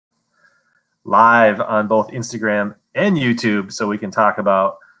live on both Instagram and YouTube so we can talk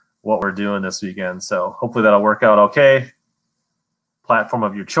about what we're doing this weekend. So hopefully that'll work out okay. Platform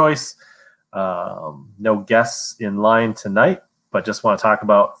of your choice. No guests in line tonight, but just want to talk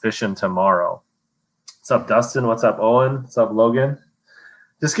about fishing tomorrow. What's up, Dustin? What's up, Owen? What's up, Logan?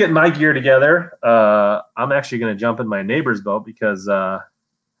 Just getting my gear together. I'm actually going to jump in my neighbor's boat because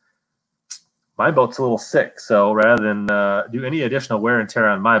my boat's a little sick. So rather than do any additional wear and tear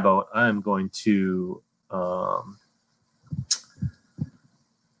on my boat, I'm going to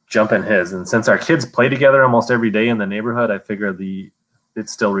jump in his. And since our kids play together almost every day in the neighborhood, I figure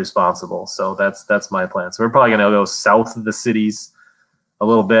it's still responsible. So that's my plan. So we're probably going to go south of the cities a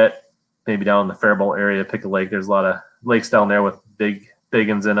little bit, maybe down in the Faribault area, pick a lake. There's a lot of lakes down there with big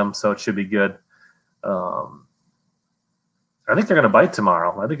uns in them, so it should be good. I think they're going to bite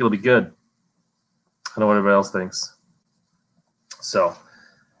tomorrow. I think it'll be good. I don't know what everybody else thinks. So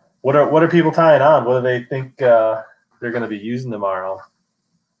what are people tying on? What do they think they're going to be using tomorrow?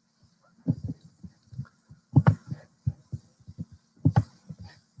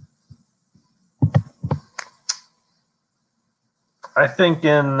 I think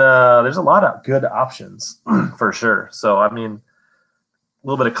there's a lot of good options for sure. So, I mean, a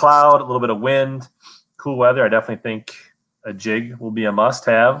little bit of cloud, a little bit of wind, cool weather. I definitely think a jig will be a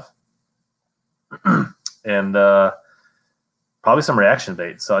must-have. And probably some reaction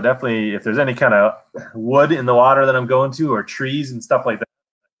bait. So, definitely, if there's any kind of wood in the water that I'm going to or trees and stuff like that,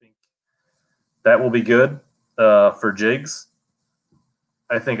 I think that will be good for jigs.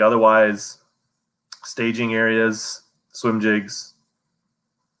 I think otherwise, staging areas, swim jigs,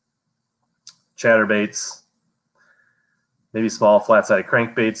 chatterbaits, maybe small flat-sided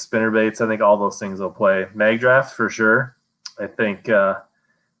crankbaits, spinner baits. I think all those things will play. Mag draft for sure. I think get a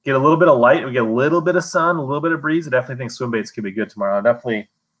little bit of light. We get a little bit of sun, a little bit of breeze. I definitely think swim baits could be good tomorrow.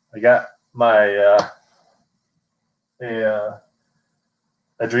 I got my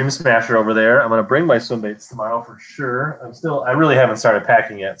a Dream Smasher over there. I'm going to bring my swim baits tomorrow for sure. I really haven't started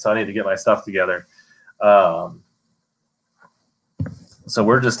packing yet, so I need to get my stuff together. So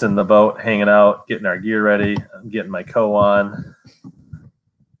we're just in the boat, hanging out, getting our gear ready. I'm getting my co on.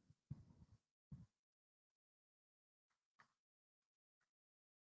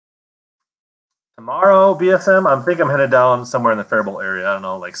 Tomorrow, BSM, I think I'm headed down somewhere in the Faribault area. I don't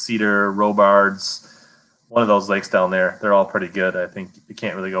know, like Cedar, Robards, one of those lakes down there. They're all pretty good. I think you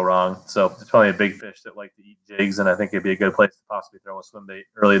can't really go wrong. So there's probably a big fish that like to eat jigs, and I think it'd be a good place to possibly throw a swim bait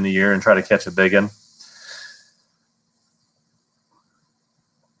early in the year and try to catch a big one.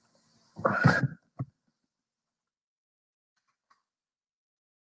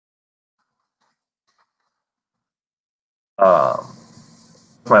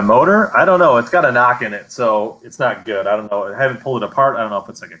 My motor, I don't know. It's got a knock in it, so it's not good. I don't know. I haven't pulled it apart. I don't know if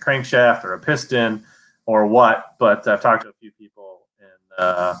it's like a crankshaft or a piston or what, but I've talked to a few people,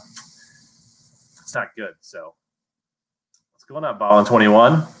 and it's not good. So what's going on, Ballin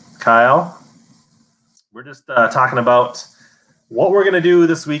 21? Kyle? We're just talking about what we're going to do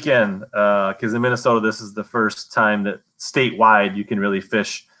this weekend, because in Minnesota, this is the first time that statewide you can really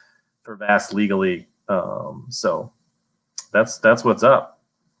fish for bass legally. So that's what's up.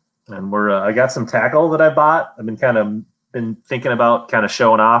 And I got some tackle that I bought. I've been thinking about kind of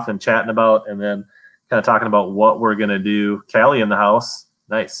showing off and chatting about, and then kind of talking about what we're going to do. Callie in the house.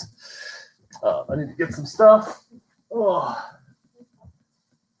 Nice. I need to get some stuff. Oh.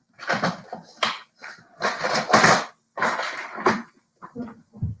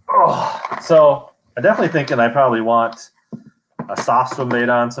 So I'm definitely thinking I probably want a soft swim bait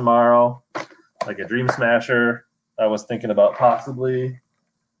on tomorrow, like a Dream Smasher. I was thinking about possibly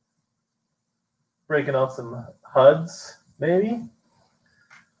breaking out some HUDs, maybe.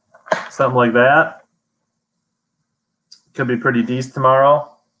 Something like that. Could be pretty decent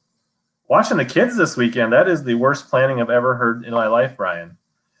tomorrow. Watching the kids this weekend, that is the worst planning I've ever heard in my life, Brian.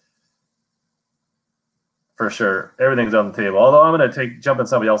 For sure. Everything's on the table. Although I'm going to jump in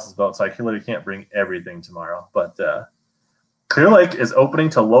somebody else's boat, so I literally can't bring everything tomorrow. But Clear Lake is opening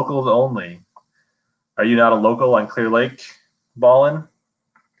to locals only. Are you not a local on Clear Lake, Ballin?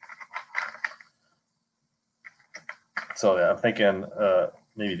 So yeah, I'm thinking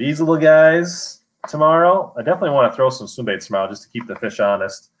maybe these little guys tomorrow. I definitely want to throw some swim baits tomorrow just to keep the fish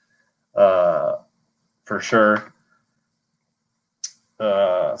honest, for sure.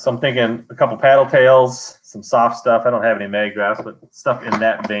 So I'm thinking a couple paddle tails, some soft stuff. I don't have any mag drafts, but stuff in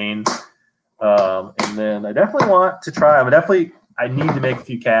that vein. And then I definitely want to try. I need to make a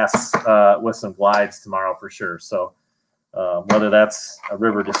few casts with some glides tomorrow for sure. So whether that's a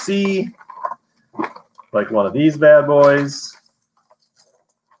river to sea, like one of these bad boys,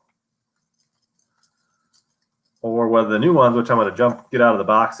 or whether the new ones, which I'm going to get out of the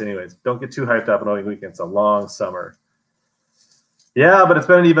box anyways. Don't get too hyped up on opening weekend. It's a long summer. Yeah, but it's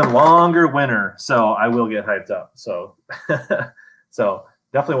been an even longer winter, so I will get hyped up. So, so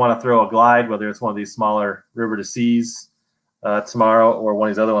definitely want to throw a glide, whether it's one of these smaller river to seas tomorrow or one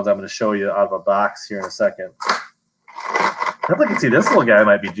of these other ones I'm going to show you out of a box here in a second. Definitely can see this little guy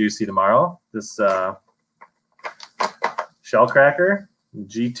might be juicy tomorrow. This shell cracker,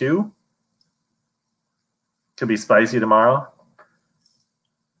 G2. Could be spicy tomorrow.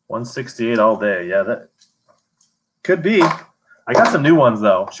 168 all day. Yeah, that could be. I got some new ones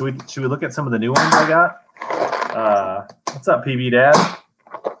though. Should we look at some of the new ones I got? What's up, PB Dad?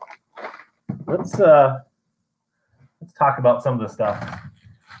 Let's talk about some of the stuff.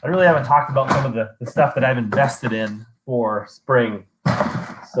 I really haven't talked about some of the stuff that I've invested in for spring.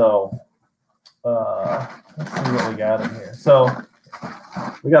 So let's see what we got in here. So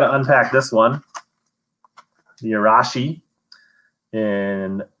we got to unpack this one, the Arashi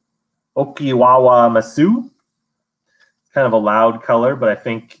in Okiwawa Masu. Kind of a loud color, but I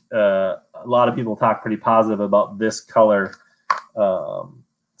think a lot of people talk pretty positive about this color.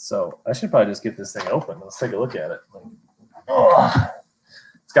 So I should probably just get this thing open. Let's take a look at it.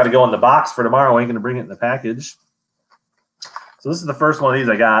 It's got to go in the box for tomorrow. I ain't going to bring it in the package. So this is the first one of these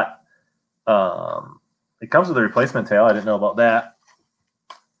I got. It comes with a replacement tail. I didn't know about that.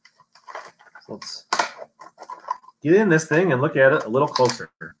 So let's get in this thing and look at it a little closer.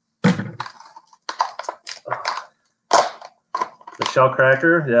 The shell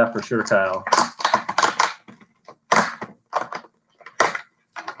cracker, yeah, for sure, Kyle.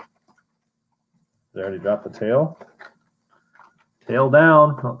 Did I already drop the tail? Tail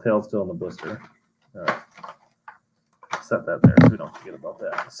down. Oh, tail's still in the blister. All right. Set that there so we don't forget about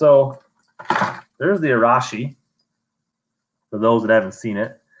that. So there's the Arashi, for those that haven't seen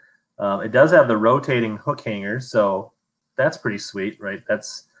it. It does have the rotating hook hangers, so that's pretty sweet, right?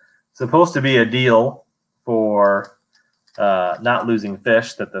 That's supposed to be a deal for not losing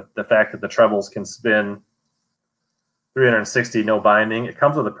fish, that the fact that the trebles can spin 360, no binding. It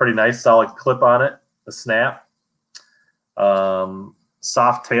comes with a pretty nice solid clip on it, a snap.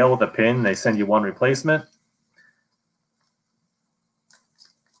 Soft tail with a pin. They send you one replacement.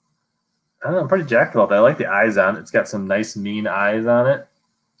 I don't know, I'm pretty jacked about that. I like the eyes on it. It's got some nice mean eyes on it.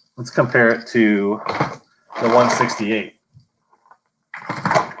 Let's compare it to the 168.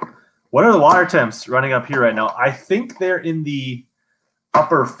 What are the water temps running up here right now? I think they're in the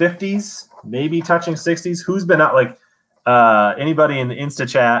upper 50s, maybe touching 60s. Who's been out, like anybody in the Insta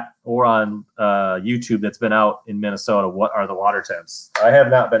chat or on YouTube that's been out in Minnesota? What are the water temps? I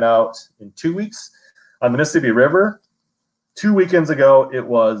have not been out in 2 weeks on the Mississippi River. 2 weekends ago, it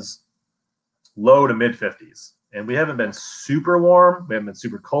was low to mid 50s, and we haven't been super warm. We haven't been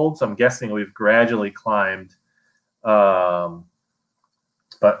super cold, so I'm guessing we've gradually climbed. But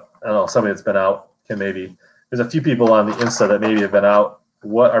I don't know, somebody that's been out can maybe, there's a few people on the Insta that maybe have been out.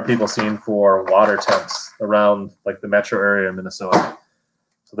 What are people seeing for water temps around like the metro area of Minnesota?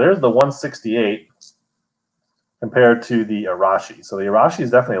 So there's the 168 compared to the Arashi. So the Arashi is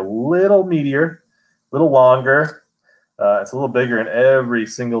definitely a little meatier, a little longer. It's a little bigger in every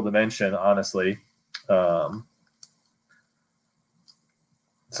single dimension, honestly.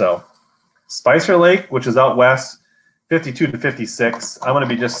 So Spicer Lake, which is out west, 52 to 56. I'm going to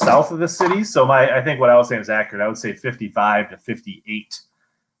be just south of the city. So I think what I was saying is accurate. I would say 55 to 58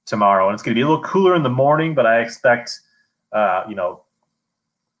 tomorrow. And it's going to be a little cooler in the morning, but I expect,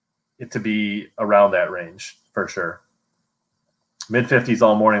 it to be around that range for sure. Mid 50s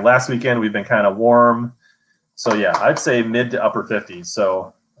all morning. Last weekend, we've been kind of warm. So yeah, I'd say mid to upper 50s.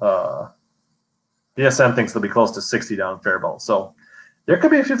 So DSM thinks they'll be close to 60 down Faribault. So there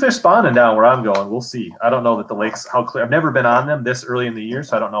could be a few fish spawning down where I'm going. We'll see. I don't know that the lakes, how clear. I've never been on them this early in the year,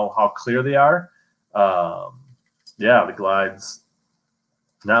 so I don't know how clear they are. Yeah, the glide's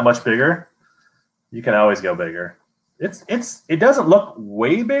not much bigger. You can always go bigger. It doesn't look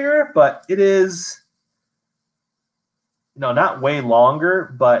way bigger, but it is, not way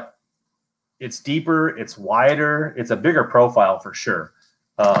longer, but it's deeper, it's wider, it's a bigger profile for sure.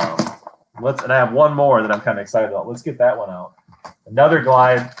 And I have one more that I'm kind of excited about. Let's get that one out. Another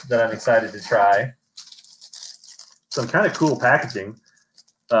glide that I'm excited to try. Some kind of cool packaging.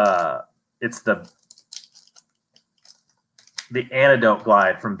 It's the Antidote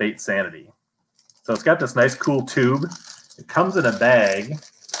glide from Bait Sanity. So it's got this nice cool tube. It comes in a bag.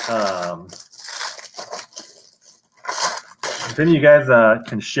 If any of you guys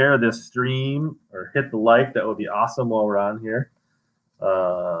can share this stream or hit the like, that would be awesome while we're on here.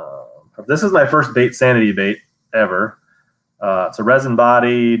 This is my first Bait Sanity bait ever. It's a resin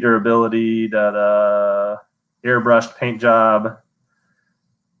body, durability, airbrushed paint job.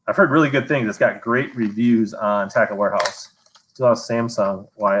 I've heard really good things. It's got great reviews on Tackle Warehouse. Still have Samsung.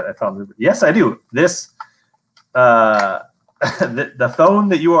 Wyatt, I found. Yes, I do. This the phone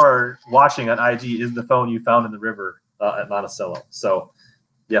that you are watching on IG is the phone you found in the river at Monticello. So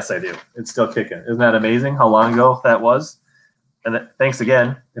yes, I do. It's still kicking. Isn't that amazing? How long ago that was? And thanks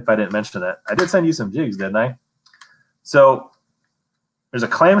again. If I didn't mention that, I did send you some jigs, didn't I? So there's a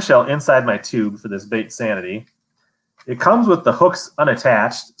clamshell inside my tube for this bait Sanity. It comes with the hooks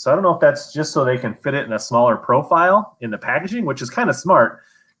unattached, so I don't know if that's just so they can fit it in a smaller profile in the packaging, which is kind of smart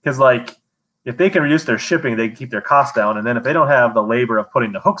because, like, if they can reduce their shipping, they can keep their costs down. And then if they don't have the labor of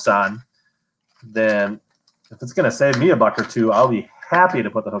putting the hooks on, then if it's going to save me a buck or two, I'll be happy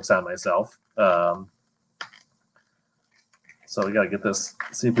to put the hooks on myself. So we got to get this,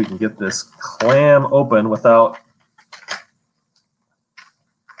 see if we can get this clam open without.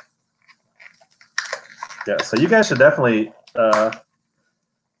 Yeah, so you guys should definitely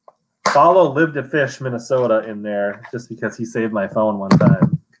follow Live to Fish Minnesota in there just because he saved my phone one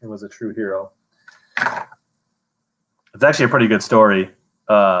time. He was a true hero. It's actually a pretty good story.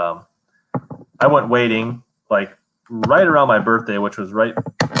 I went wading like right around my birthday, which was right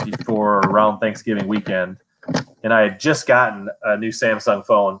before around Thanksgiving weekend. And I had just gotten a new Samsung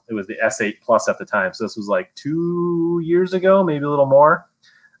phone. It was the S8 Plus at the time. So this was like 2 years ago, maybe a little more.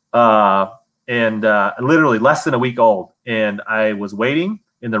 And literally less than a week old. And I was wading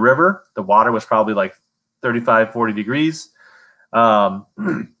in the river. The water was probably like 35, 40 degrees. And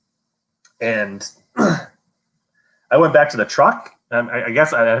I went back to the truck. I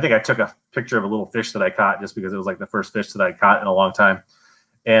guess I think I took a picture of a little fish that I caught just because it was like the first fish that I caught in a long time.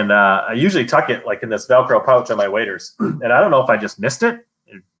 And I usually tuck it like in this Velcro pouch on my waders. And I don't know if I just missed it,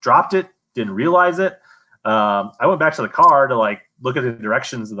 dropped it, didn't realize it. I went back to the car to like look at the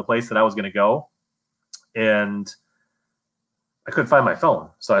directions of the place that I was going to go. And I couldn't find my phone.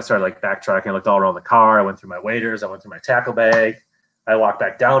 So I started like backtracking. I looked all around the car. I went through my waders. I went through my tackle bag. I walked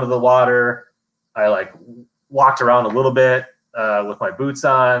back down to the water. I like walked around a little bit with my boots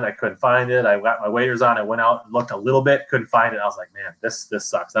on. I couldn't find it. I got my waders on. I went out and looked a little bit, couldn't find it. I was like, man, this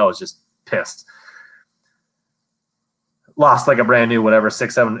sucks. I was just pissed. Lost like a brand new, whatever,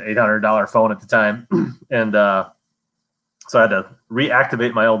 $600, $800 phone at the time. And so I had to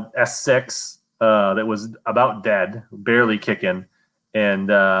reactivate my old S6 that was about dead, barely kicking.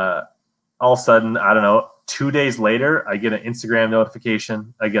 And all of a sudden, I don't know, 2 days later, I get an Instagram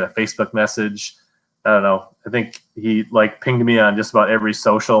notification. I get a Facebook message. I don't know. I think he like pinged me on just about every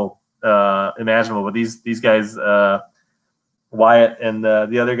social imaginable. But these guys, Wyatt and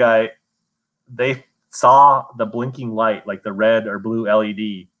the other guy, they saw the blinking light, like the red or blue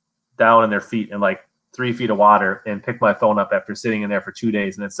LED down in their feet in like 3 feet of water, and picked my phone up after sitting in there for 2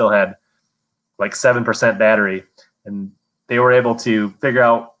 days. And it still had like 7% battery. And they were able to figure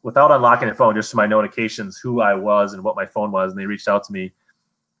out without unlocking the phone, just to my notifications, who I was and what my phone was. And they reached out to me,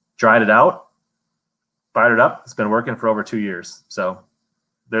 dried it out, fired it up. It's been working for over 2 years. So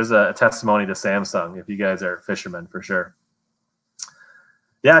there's a testimony to Samsung if you guys are fishermen for sure.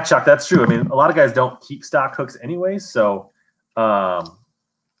 Yeah, Chuck, that's true. I mean, a lot of guys don't keep stock hooks anyways. So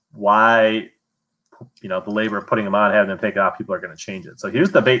why, the labor of putting them on, having them take it off, people are going to change it. So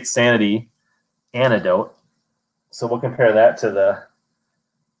here's the Bait Sanity antidote. So we'll compare that to the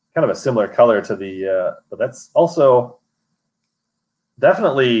kind of a similar color to the, but that's also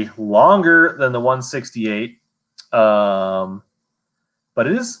definitely longer than the 168. But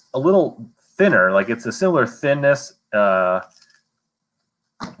it is a little thinner. Like it's a similar thinness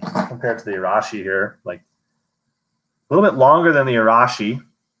compared to the Arashi here. Like a little bit longer than the Arashi,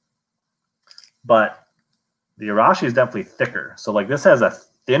 but the Arashi is definitely thicker. So like this has a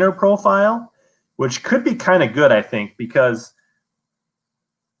thinner profile, which could be kind of good, I think, because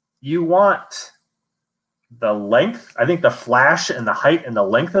you want the length. I think the flash and the height and the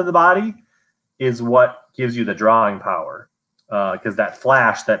length of the body is what gives you the drawing power. Because that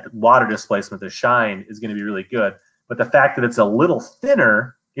flash, that water displacement, the shine is going to be really good. But the fact that it's a little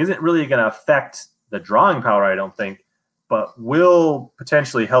thinner isn't really going to affect the drawing power, I don't think, but will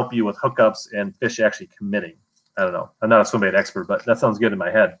potentially help you with hookups and fish actually committing. I don't know. I'm not a swim bait expert, but that sounds good in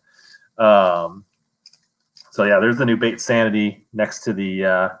my head. So yeah, there's the new Bait Sanity next to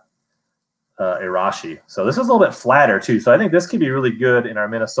the Arashi. So this is a little bit flatter too. So I think this could be really good in our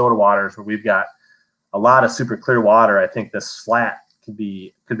Minnesota waters where we've got a lot of super clear water. I think this flat could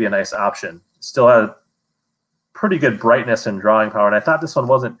be a nice option. Still has pretty good brightness and drawing power. And I thought this one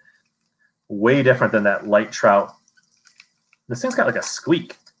wasn't way different than that light trout. This thing's got like a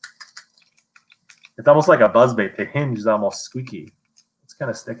squeak. It's almost like a buzzbait. The hinge is almost squeaky. It's kind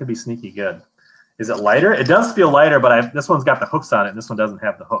of, that could be sneaky good. Is it lighter? It does feel lighter, but this one's got the hooks on it, and this one doesn't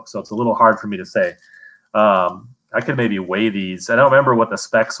have the hook, so it's a little hard for me to say. I could maybe weigh these. I don't remember what the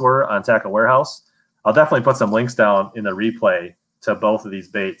specs were on Tackle Warehouse. I'll definitely put some links down in the replay to both of these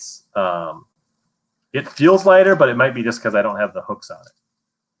baits. It feels lighter, but it might be just because I don't have the hooks on it.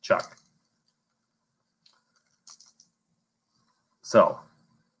 Chuck. So,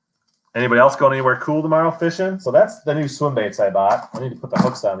 anybody else going anywhere cool tomorrow fishing? So that's the new swim baits I bought. I need to put the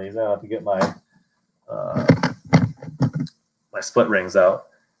hooks on these. I have to get my my split rings out.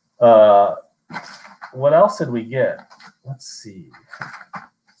 What else did we get? Let's see.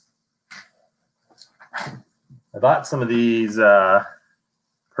 I bought some of these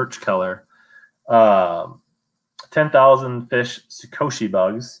perch color 10,000 fish Tsukoshi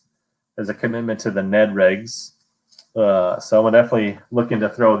bugs as a commitment to the Ned rigs. So I'm definitely looking to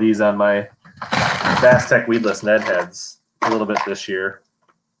throw these on my Bass Tech weedless Ned heads a little bit this year.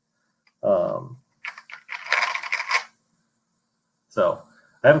 So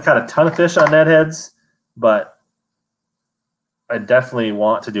I haven't caught a ton of fish on Ned heads, but I definitely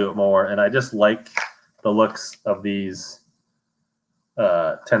want to do it more. And I just like the looks of these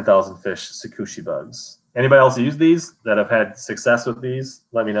 10,000 fish Tsukoshi bugs. Anybody else use these that have had success with these?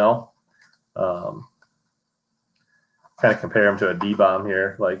 Let me know. Kind of compare them to a D-bomb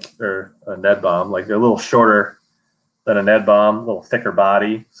here, or a Ned bomb. Like they're a little shorter than a Ned bomb, a little thicker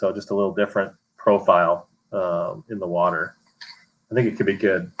body, so just a little different profile in the water. I think it could be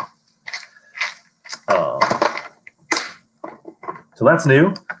good. So that's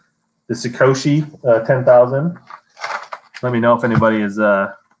new. The Tsukoshi 10,000. Let me know if anybody is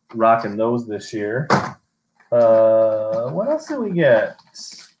rocking those this year. What else did we get?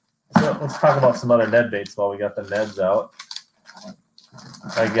 So let's talk about some other Ned baits while we got the Neds out.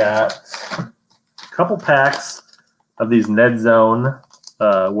 I got a couple packs of these Ned Zone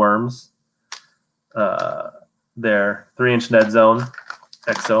worms. They're 3-inch Ned Zone,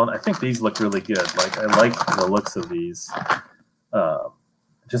 X Zone. I think these look really good. Like I like the looks of these.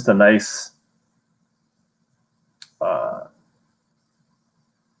 Just a nice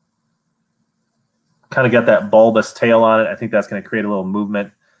kind of got that bulbous tail on it. I think that's going to create a little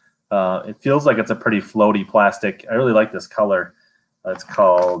movement. It feels like it's a pretty floaty plastic. I really like this color. It's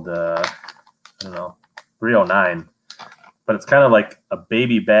called, I don't know, 309. But it's kind of like a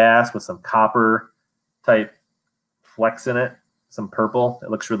baby bass with some copper type flecks in it, some purple. It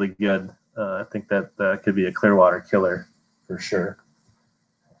looks really good. I think that could be a Clearwater killer for sure.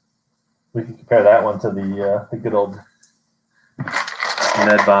 We can compare that one to the good old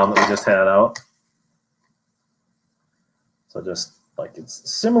Ned bomb that we just had out. So just like it's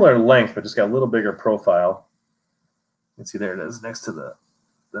similar length, but just got a little bigger profile. You can see there it is next to the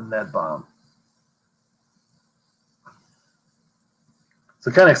Ned bomb.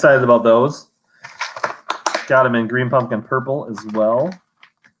 So kind of excited about those. Got them in green pumpkin purple as well.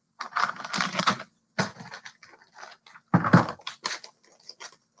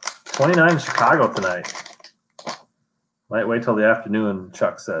 $29 in Chicago tonight. Might wait till the afternoon,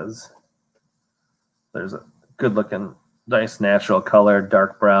 Chuck says. There's a good looking, nice natural color,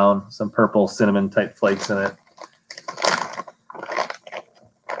 dark brown, some purple cinnamon type flakes in it.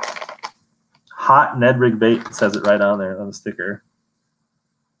 Hot Ned rig bait, it says it right on there on the sticker.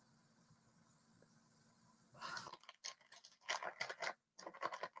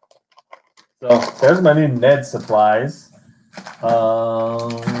 So there's my new Ned supplies.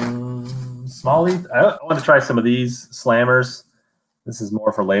 Smalley, I want to try some of these slammers. This is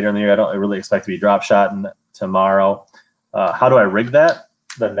more for later in the year. I don't really expect to be drop shotting tomorrow. How do I rig that?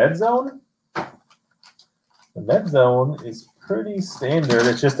 The Ned Zone? The Ned Zone is pretty standard.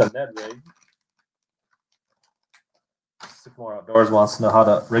 It's just a Ned rig. Sycamore Outdoors wants to know how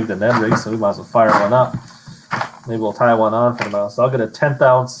to rig the Ned rig, so we might as well fire one up. Maybe we'll tie one on for tomorrow. So I'll get a 10th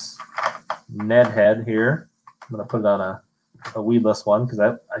ounce Ned head here. I'm going to put it on a weedless one because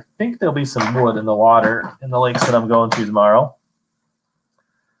I think there'll be some wood in the water in the lakes that I'm going to tomorrow.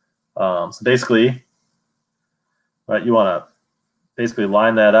 So basically, right, you want to basically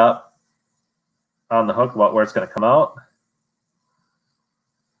line that up on the hook about where it's going to come out.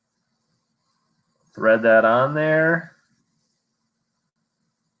 Thread that on there.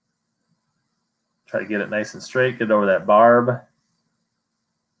 Try to get it nice and straight, get it over that barb.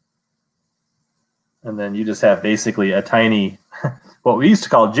 And then you just have basically a tiny, what we used to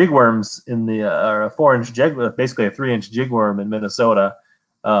call jig worms in the, or a 4-inch jig, basically a 3-inch jig worm in Minnesota,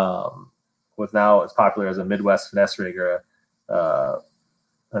 with now it's popular as a Midwest finesse rig or a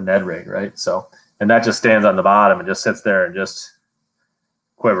Ned rig, right? So, and that just stands on the bottom and just sits there and just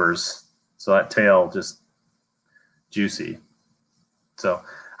quivers. So that tail just juicy. So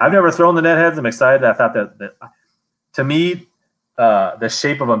I've never thrown the net heads. I'm excited. I thought that to me, the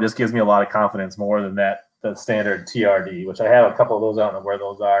shape of them just gives me a lot of confidence more than the standard TRD, which I have a couple of those. I don't know where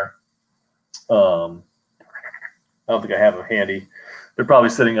those are. I don't think I have them handy. They're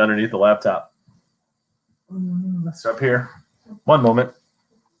probably sitting underneath the laptop. Let's up here. One moment.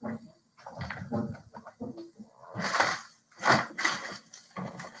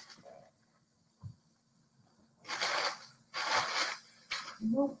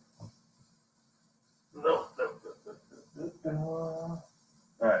 No. All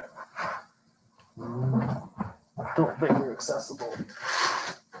right. Don't think they're accessible.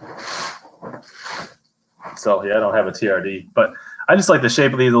 So yeah, I don't have a TRD, but I just like the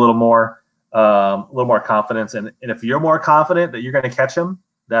shape of these a little more confidence. And if you're more confident that you're going to catch them,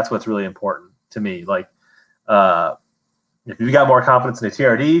 that's what's really important to me. Like if you've got more confidence in a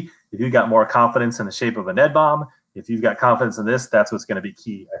TRD, if you've got more confidence in the shape of a Ned bomb, if you've got confidence in this, that's what's going to be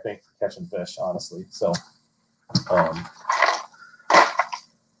key, I think, for catching fish, honestly. So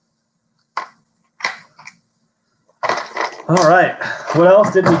all right, what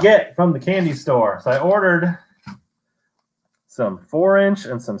else did we get from the candy store? So I ordered some 4-inch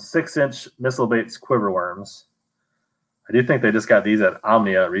and some 6-inch Missile Baits quiver worms. I do think they just got these at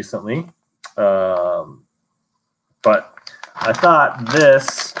Omnia recently. But I thought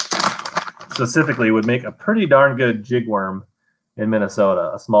this specifically would make a pretty darn good jig worm in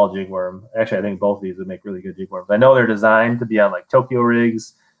Minnesota, a small jig worm. Actually, I think both of these would make really good jig worms. I know they're designed to be on like Tokyo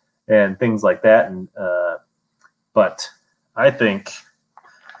rigs and things like that, and but I think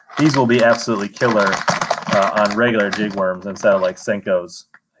these will be absolutely killer on regular jig worms instead of like Senko's.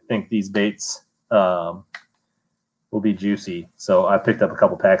 I think these baits will be juicy. So I picked up a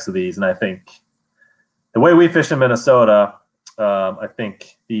couple packs of these, and I think the way we fish in Minnesota, I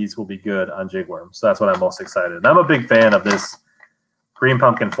think these will be good on jig worms. So that's what I'm most excited. And I'm a big fan of this Green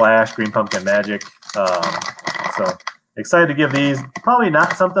Pumpkin Flash, Green Pumpkin Magic. So excited to give these. Probably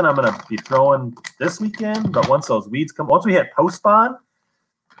not something I'm going to be throwing this weekend, but once those weeds come, once we hit post spawn,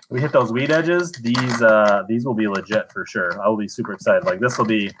 we hit those weed edges, these will be legit for sure. I will be super excited. Like this will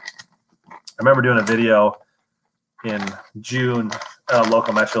be, I remember doing a video in June,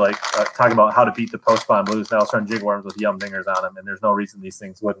 local metro, like talking about how to beat the post spawn blues. Now I was throwing jig worms with yum dingers on them, and there's no reason these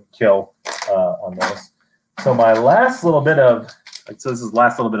things wouldn't kill on those. So my last little bit of, so this is the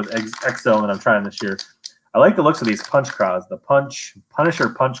last little bit of X-Zone that I'm trying this year. I like the looks of these punch craws, the Punisher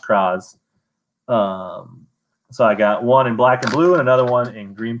punch craws. So I got one in black and blue and another one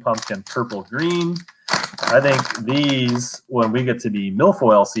in green pumpkin purple green. I think these, when we get to the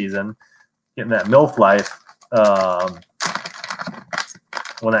milfoil season, getting that milf life,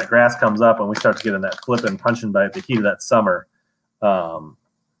 when that grass comes up and we start to get in that flip and punch and bite, the heat of that summer,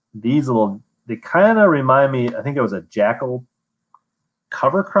 these they kind of remind me, I think it was a jackal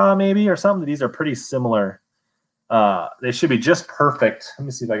cover craw maybe or something. These are pretty similar. They should be just perfect. Let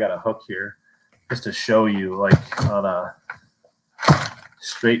me see if I got a hook here just to show you, like on a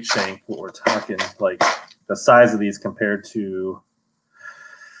straight shank, what we're talking, like the size of these compared to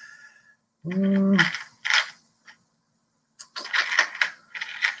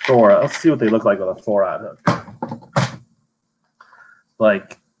Thora. Let's see what they look like with a 4-aught hook.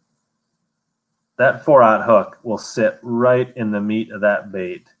 Like that 4-aught hook will sit right in the meat of that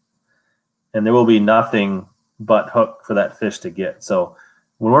bait, and there will be nothing but hook for that fish to get. So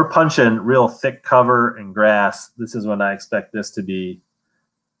when we're punching real thick cover and grass, this is when I expect this to be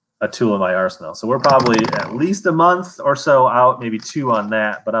a tool in my arsenal. So we're probably at least a month or so out, maybe 2 on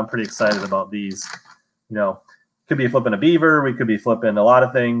that, but I'm pretty excited about these. You know, could be flipping a beaver. We could be flipping a lot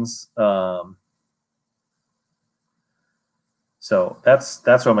of things. So that's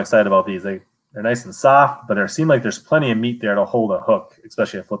what I'm excited about these. They're nice and soft, but there seems like there's plenty of meat there to hold a hook,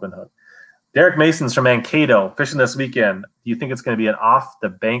 especially a flipping hook. Derek Mason's from Mankato, fishing this weekend. Do you think it's going to be an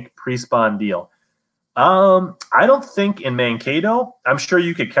off-the-bank pre-spawn deal? I don't think in Mankato. I'm sure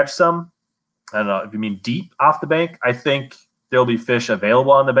you could catch some. I don't know if you mean deep off the bank. I think there'll be fish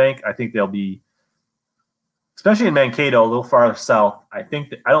available on the bank. I think they'll be, especially in Mankato, a little farther south. I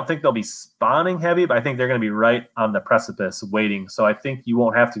don't think they'll be spawning heavy, but I think they're going to be right on the precipice waiting. So I think you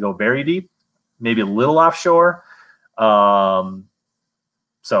won't have to go very deep, maybe a little offshore. So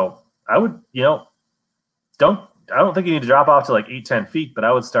I would, I don't think you need to drop off to like 8-10 feet, but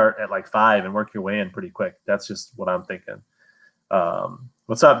I would start at like 5 and work your way in pretty quick. That's just what I'm thinking.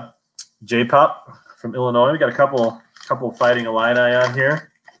 What's up, J-Pup from Illinois? We got a couple Fighting Illini on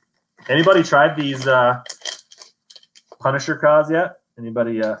here. Anybody tried these Punisher craws yet?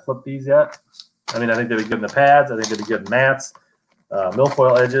 Anybody flipped these yet? I mean, I think they'd be good in the pads. I think they'd be good in mats,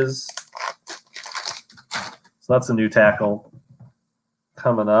 milfoil edges. So that's a new tackle.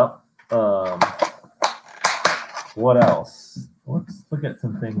 coming up. What else? Let's look at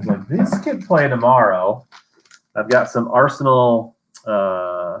some things like this kid play tomorrow. I've got some Arsenal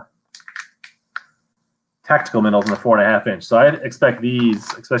tactical minnows in the 4.5 inch. So I expect these,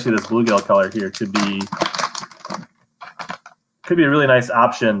 especially this bluegill color here, could be a really nice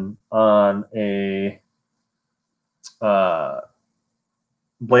option on a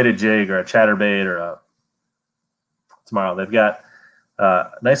bladed jig or a chatterbait or a tomorrow. They've got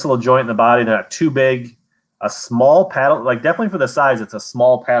a nice little joint in the body. They're not too big. A small paddle, like definitely for the size, it's a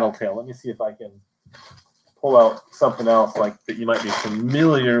small paddle tail. Let me see if I can pull out something else like that you might be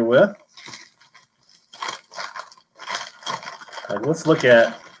familiar with. Like, let's look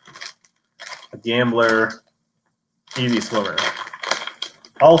at a Gambler Easy Swimmer.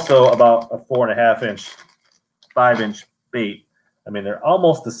 Also about a 4.5 inch, 5 inch bait. I mean, they're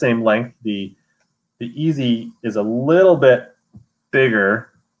almost the same length. The Easy is a little bit bigger,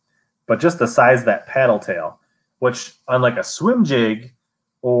 but just the size of that paddle tail, which on like a swim jig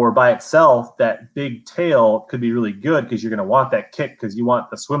or by itself, that big tail could be really good because you're going to want that kick because you want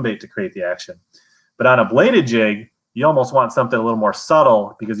the swim bait to create the action. But on a bladed jig, you almost want something a little more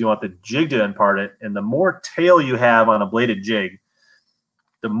subtle because you want the jig to impart it. And the more tail you have on a bladed jig,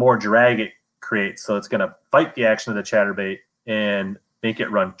 the more drag it creates. So it's going to fight the action of the chatterbait and make it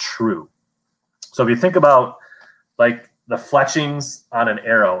run true. So if you think about like the fletchings on an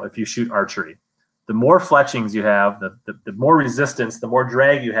arrow, if you shoot archery, the more fletchings you have, the more resistance, the more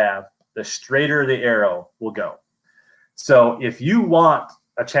drag you have, the straighter the arrow will go. So if you want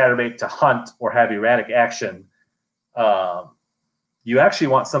a chatterbait to hunt or have erratic action, you actually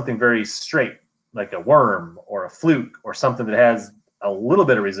want something very straight, like a worm or a fluke or something that has a little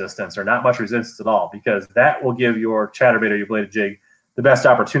bit of resistance or not much resistance at all, because that will give your chatterbait or your bladed jig the best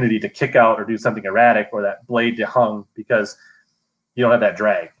opportunity to kick out or do something erratic or that blade to hung because you don't have that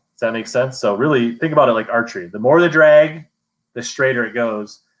drag. Does that make sense? So really think about it like archery. The more the drag, the straighter it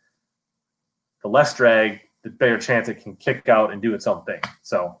goes. The less drag, the better chance it can kick out and do its own thing.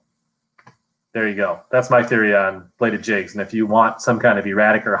 So there you go. That's my theory on bladed jigs. And if you want some kind of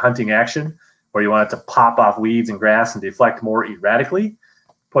erratic or hunting action, or you want it to pop off weeds and grass and deflect more erratically,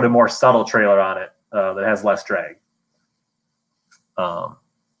 put a more subtle trailer on it that has less drag. What's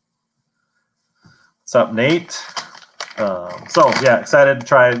up, Nate? So yeah, excited to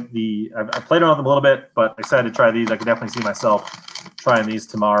try the. I played around with them a little bit, but excited to try these. I could definitely see myself trying these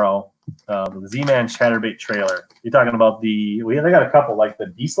tomorrow. The Z-Man Chatterbait trailer. You're talking about they got a couple, like the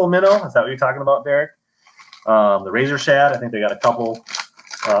Diesel Minnow. Is that what you're talking about, Derek? The Razor Shad. I think they got a couple.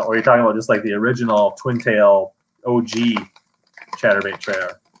 Or you're talking about just like the original Twin Tail OG Chatterbait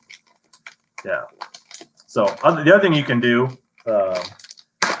trailer. Yeah. So the other thing you can do.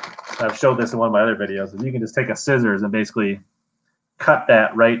 I've showed this in one of my other videos, is you can just take a scissors and basically cut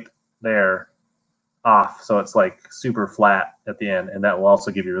that right there off so it's like super flat at the end, and that will also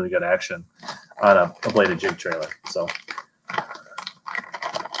give you really good action on a bladed jig trailer. So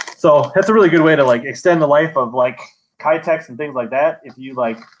that's a really good way to like extend the life of like Kitex and things like that. If you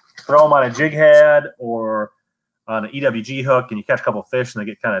like throw them on a jig head or on an EWG hook and you catch a couple of fish and they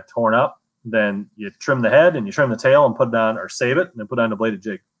get kind of torn up, then you trim the head and you trim the tail and put it on, or save it and then put it on a bladed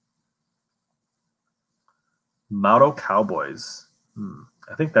jig. Moto Cowboys.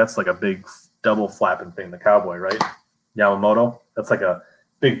 I think that's like a big double flapping thing, the Cowboy, right? Yamamoto. That's like a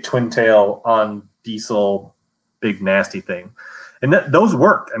big twin tail on diesel, big nasty thing. And those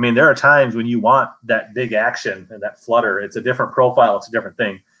work. I mean, there are times when you want that big action and that flutter. It's a different profile. It's a different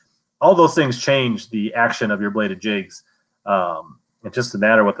thing. All those things change the action of your bladed jigs. It's just a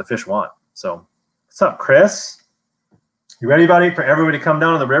matter of what the fish want. So what's up, Chris? You ready, buddy, for everybody to come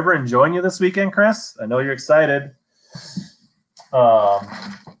down to the river and join you this weekend, Chris? I know you're excited. All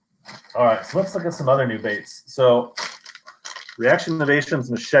right, so let's look at some other new baits. So Reaction Innovations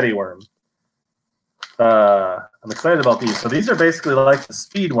Machete Worm. I'm excited about these. So these are basically like the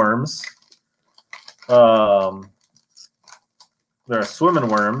speed worms. They're a swimming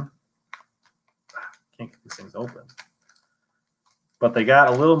worm. Can't get these things open. But they got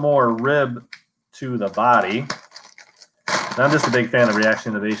a little more rib to the body. I'm just a big fan of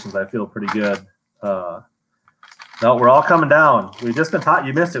Reaction Innovations. I feel pretty good. No, we're all coming down. We've just been taught.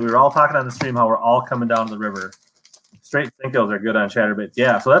 You missed it. We were all talking on the stream how we're all coming down to the river. Straight Sinkos are good on chatterbaits.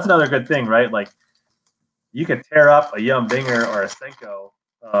 Yeah, so that's another good thing, right? Like you could tear up a Yum Binger or a Senko,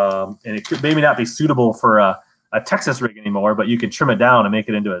 and it could maybe not be suitable for a Texas rig anymore, but you can trim it down and make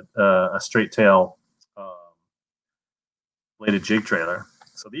it into a straight tail bladed jig trailer.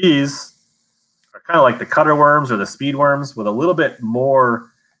 So these are kind of like the cutter worms or the speed worms with a little bit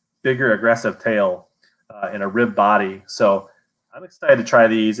more bigger aggressive tail and a rib body. So I'm excited to try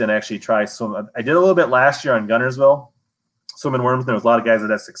these and actually try swim. I did a little bit last year on Gunnersville, swimming worms. There was a lot of guys that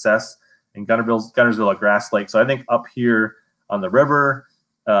had success in Gunnersville, a grass lake. So I think up here on the river,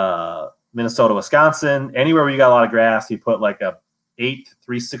 Minnesota, Wisconsin, anywhere where you got a lot of grass, you put like a 8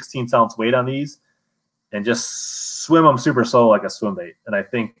 3/16 ounce weight on these and just swim them super slow like a swim bait. And I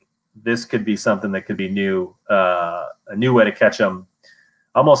think this could be something that could be new, a new way to catch them,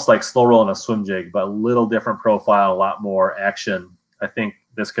 almost like slow rolling a swim jig, but a little different profile, a lot more action. I think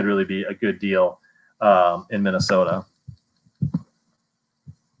this could really be a good deal in Minnesota.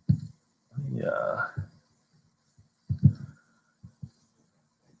 Yeah.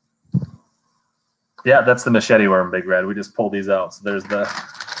 Yeah, that's the machete worm, Big Red. We just pulled these out. So there's the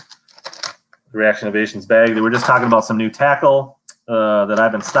Reaction Innovations bag. We're just talking about some new tackle that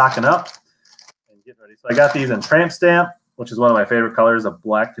I've been stocking up and getting ready. So I got these in Tramp Stamp, which is one of my favorite colors, a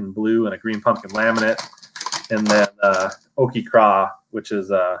black and blue and a green pumpkin laminate. And then Okie Craw, which is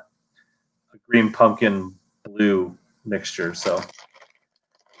a green pumpkin blue mixture. So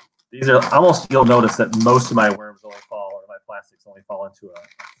these are almost, you'll notice that most of my worms only fall, or my plastics only fall into a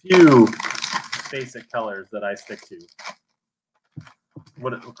few basic colors that I stick to.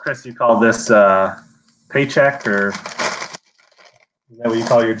 What, Chris, you call this paycheck, or is that what you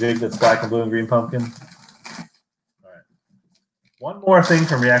call your jig that's black and blue and green pumpkin? All right. One more thing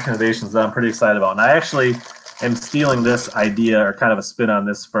from Reaction Innovations that I'm pretty excited about, and I actually am stealing this idea, or kind of a spin on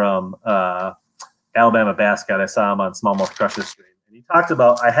this, from Alabama Bass Guide. I saw him on Smallmouth Crusher Stream, and he talked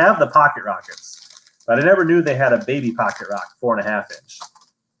about, I have the pocket rockets, but I never knew they had a baby pocket rock, 4.5 inch.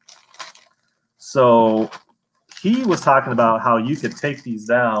 So he was talking about how you could take these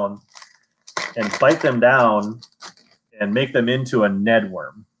down and bite them down and make them into a Ned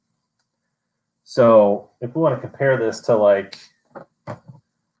worm. So if we want to compare this to like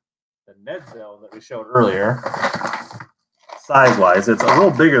the Ned zone that we showed earlier, size-wise, it's a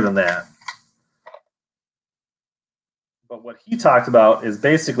little bigger than that. But what he talked about is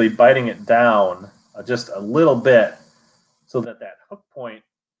basically biting it down just a little bit so that that hook point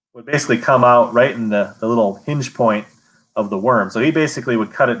would basically come out right in the little hinge point of the worm. So he basically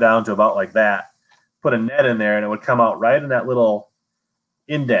would cut it down to about like that, put a net in there, and it would come out right in that little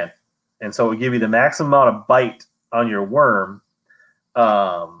indent. And so it would give you the maximum amount of bite on your worm,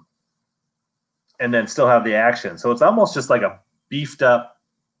 and then still have the action. So it's almost just like a beefed up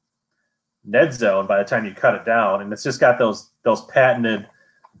Ned zone by the time you cut it down. And it's just got those patented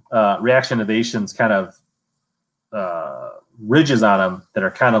Reaction Innovations kind of ridges on them that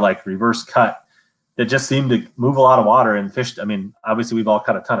are kind of like reverse cut that just seem to move a lot of water and fish. I mean, obviously we've all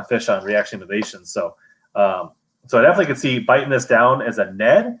caught a ton of fish on Reaction Innovations. So, so I definitely could see biting this down as a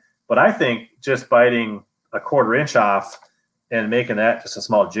Ned, but I think just biting a 1/4 inch off and making that just a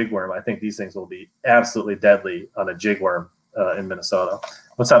small jig worm, I think these things will be absolutely deadly on a jig worm in Minnesota.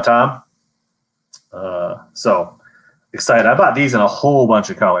 What's up, Tom? So excited. I bought these in a whole bunch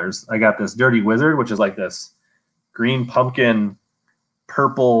of colors. I got this Dirty Wizard, which is like this green pumpkin,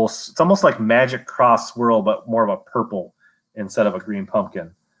 purple. It's almost like Magic Cross Swirl, but more of a purple instead of a green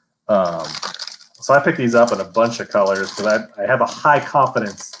pumpkin. So I picked these up in a bunch of colors because I have a high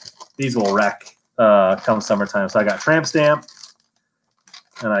confidence these will wreck come summertime. So I got Tramp Stamp,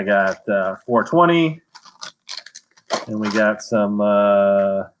 and I got 420, and we got some,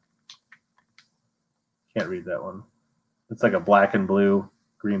 can't read that one. It's like a black and blue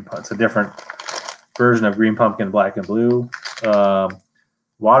green. It's a different version of green pumpkin, black and blue,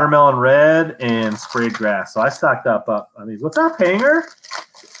 watermelon red, and sprayed grass. So I stocked up on these. What's up, Hanger?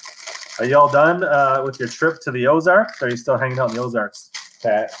 Are you all done with your trip to the Ozarks? Or are you still hanging out in the Ozarks,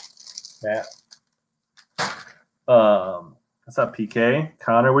 Pat? What's up, PK?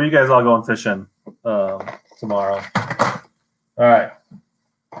 Connor, where you guys all going fishing tomorrow? All right.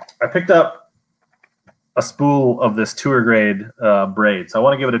 I picked up a spool of this tour grade braid. So I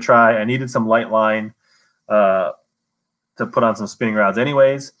want to give it a try. I needed some light line to put on some spinning rods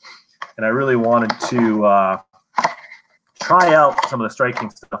anyways. And I really wanted to try out some of the striking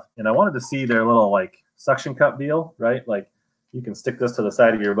stuff. And I wanted to see their little like suction cup deal, right? Like you can stick this to the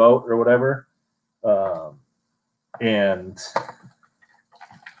side of your boat or whatever. And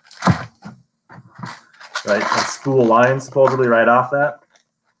spool lines supposedly right off that.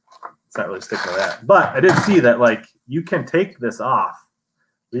 It's not really sticking to that. But I did see that like you can take this off,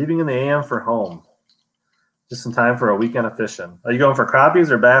 leaving in the AM for home, just in time for a weekend of fishing. Are you going for crappies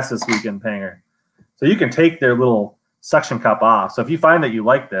or bass this weekend, Panger? So you can take their little suction cup off. So if you find that you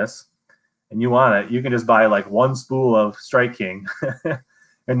like this and you want it, you can just buy like one spool of Strike King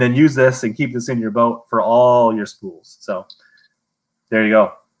and then use this and keep this in your boat for all your spools. So there you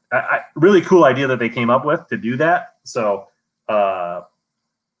go. Really cool idea that they came up with to do that. So I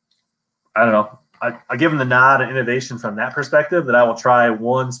don't know. I give them the nod and innovation from that perspective that I will try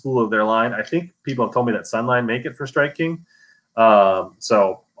one spool of their line. I think people have told me that Sunline make it for Strike King.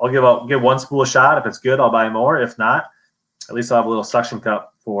 So I'll give one spool a shot. If it's good, I'll buy more. If not, at least I'll have a little suction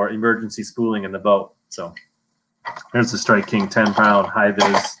cup for emergency spooling in the boat. So there's the Strike King 10-pound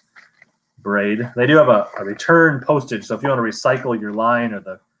high-vis braid. They do have a return postage. So if you want to recycle your line or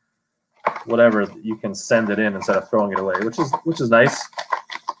the whatever, you can send it in instead of throwing it away, which is nice.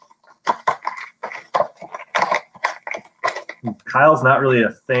 Kyle's not really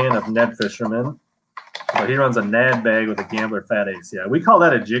a fan of Ned fishermen, but he runs a Ned bag with a Gambler Fat Ace. Yeah, we call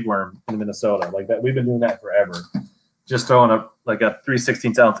that a jig worm in Minnesota. Like that, we've been doing that forever. Just throwing a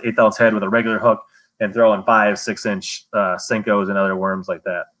 3/16 ounce, 1/8 ounce head with a regular hook and throwing 5-6 inch Senkos and other worms like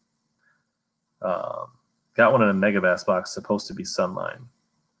that. Got one in a Mega Bass box, supposed to be Sunline.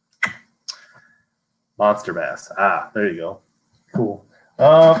 Monster Bass. Ah, there you go. Cool.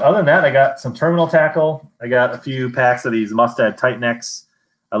 Other than that, I got some terminal tackle. I got a few packs of these Mustad tight necks.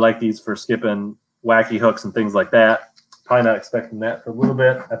 I like these for skipping wacky hooks and things like that. Probably not expecting that for a little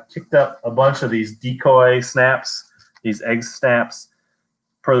bit. I've picked up a bunch of these decoy snaps, these egg snaps,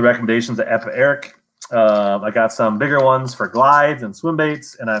 per the recommendations of Eric. I got some bigger ones for glides and swim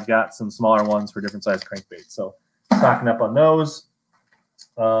baits, and I've got some smaller ones for different size crankbaits. So stocking up on those.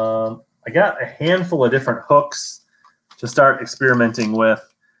 I got a handful of different hooks to start experimenting with.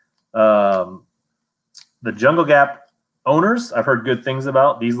 The Jungle Gap owners, I've heard good things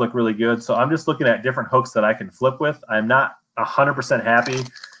about. These look really good. So I'm just looking at different hooks that I can flip with. I'm not 100% happy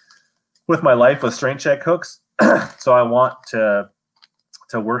with my life with strength check hooks. So I want to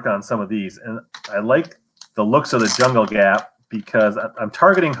work on some of these. And I like the looks of the Jungle Gap because I'm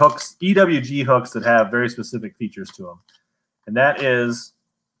targeting hooks, EWG hooks that have very specific features to them. And that is,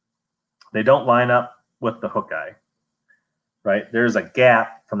 they don't line up with the hook eye. Right? There's a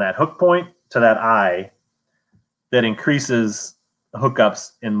gap from that hook point to that eye that increases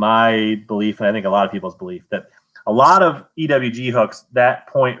hookups in my belief, and I think a lot of people's belief, that a lot of EWG hooks, that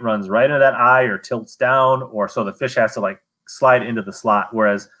point runs right into that eye or tilts down, or so the fish has to like slide into the slot.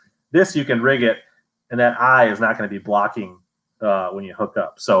 Whereas this, you can rig it, and that eye is not going to be blocking when you hook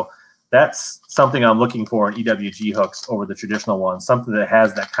up. So that's something I'm looking for in EWG hooks over the traditional ones, something that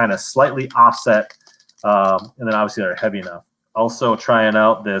has that kind of slightly offset, and then obviously they're heavy enough. Also trying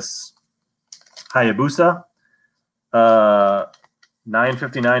out this Hayabusa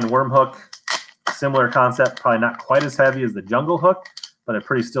 959 worm hook. Similar concept, probably not quite as heavy as the Jungle hook, but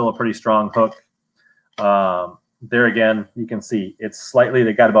still a pretty strong hook. There again, you can see it's slightly,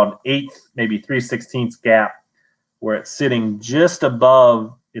 they got about an 1/8, maybe 3/16 gap where it's sitting just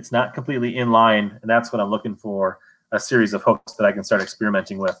above. It's not completely in line, and that's what I'm looking for, a series of hooks that I can start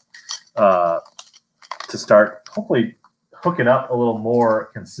experimenting with to start hopefully hooking up a little more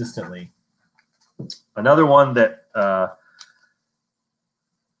consistently. Another one that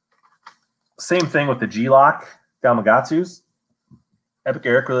same thing with the G-Lock Gamakatsus. Epic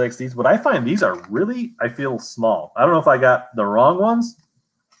Eric really likes these, but I find these are really, I feel, small. I don't know if I got the wrong ones,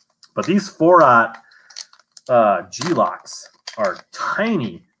 but these 4/0 G-Locks are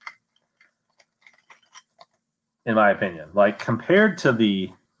tiny, in my opinion. Like compared to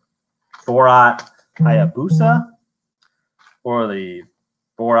the 4/0 Hayabusa or the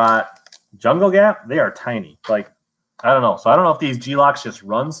 4/0 Jungle Gap, they are tiny. Like, I don't know. So I don't know if these G-Locks just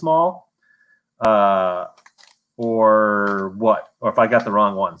run small or what, or if I got the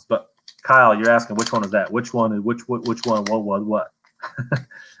wrong ones. But Kyle, you're asking which one is that? Which one is which one? What? Are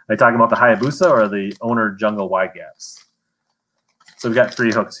you talking about the Hayabusa or the owner Jungle wide gaps? So we've got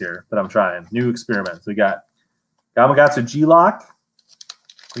 3 hooks here that I'm trying. New experiments. We got Gamakatsu G-Lock.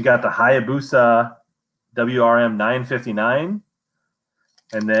 We got the Hayabusa WRM 959.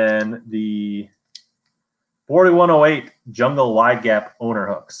 And then the 4108 Jungle wide gap owner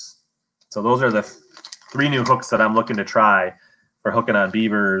hooks. So those are the 3 new hooks that I'm looking to try for hooking on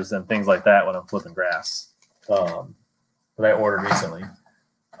beavers and things like that when I'm flipping grass that I ordered recently.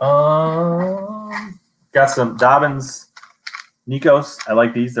 Got some Dobbins Nikos. I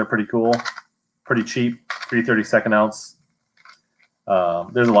like these. They're pretty cool. Pretty cheap. 3/32 ounce.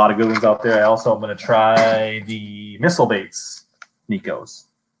 There's a lot of good ones out there. I also am going to try the Missile Baits Nikos.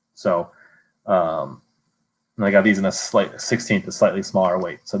 So and I got these in a slight 1/16, a slightly smaller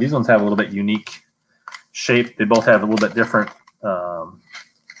weight. So these ones have a little bit unique shape. They both have a little bit different.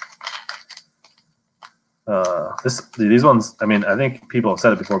 These ones, I mean, I think people have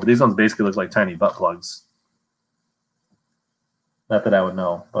said it before, but these ones basically look like tiny butt plugs. Not that I would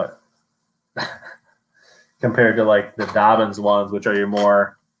know, but compared to like the Dobbins ones, which are your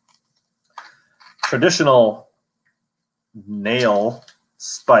more traditional nail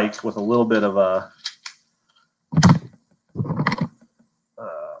spike with a little bit of a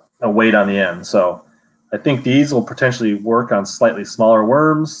weight on the end. So I think these will potentially work on slightly smaller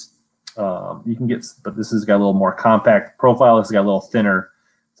worms. You can get, but this has got a little more compact profile. This has got a little thinner,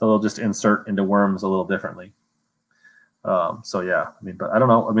 so they'll just insert into worms a little differently. So yeah, I mean, but I don't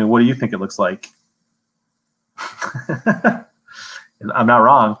know. I mean, what do you think it looks like? I'm not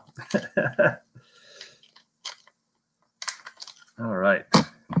wrong. All right.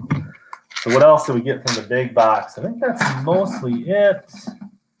 So what else do we get from the big box? I think that's mostly it.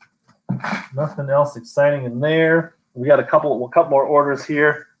 Nothing else exciting in there. We got a couple more orders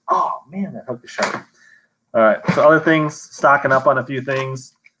here. Oh man, that hook is sharp. All right. So other things, stocking up on a few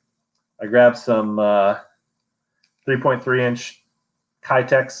things. I grabbed some 3.3-inch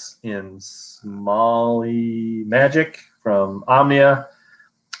Kitex in Smalley Magic from Omnia.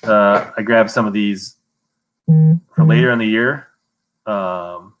 I grabbed some of these for later in the year.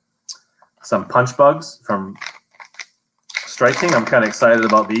 Some punch bugs from Strike King. I'm kind of excited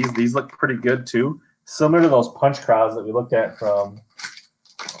about these. These look pretty good too. Similar to those punch crowds that we looked at from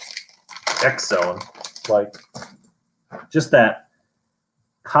X Zone. Like just that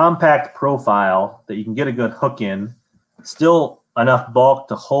compact profile that you can get a good hook in, still enough bulk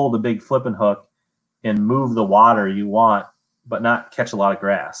to hold a big flipping hook and move the water you want, but not catch a lot of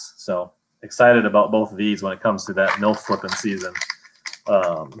grass. So excited about both of these when it comes to that MILF flipping season.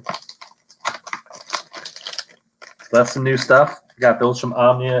 That's some new stuff. Got those from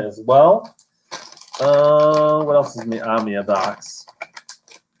Omnia as well. What else is in the Omnia box?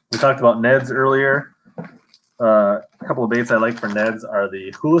 We talked about Neds earlier. A couple of baits I like for Neds are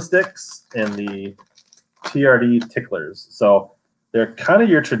the hula sticks and the TRD ticklers. So they're kind of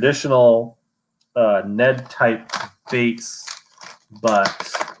your traditional Ned type baits,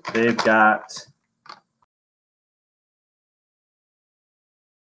 but they've got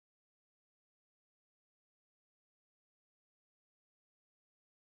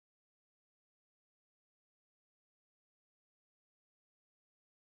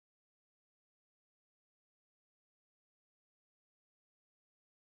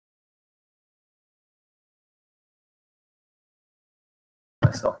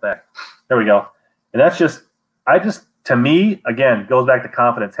myself back. There we go. And that's just, to me, again, goes back to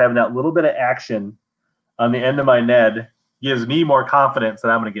confidence. Having that little bit of action on the end of my Ned gives me more confidence that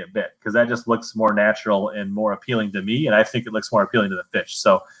I'm going to get bit, because that just looks more natural and more appealing to me, and I think it looks more appealing to the fish.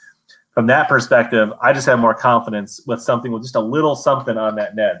 So from that perspective, I just have more confidence with something with just a little something on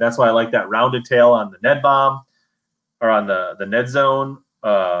that Ned. That's why I like that rounded tail on the Ned bomb, or on the Ned zone,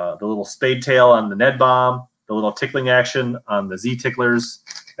 the little spade tail on the Ned bomb, the little tickling action on the Z ticklers.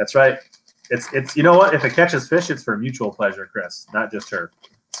 That's right. It's you know what? If it catches fish, it's for mutual pleasure, Chris, not just her.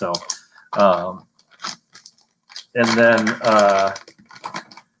 So, and then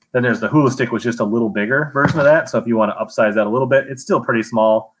there's the hula stick, which is just a little bigger version of that. So if you want to upsize that a little bit, it's still pretty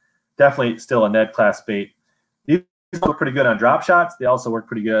small. Definitely still a Ned class bait. These work pretty good on drop shots. They also work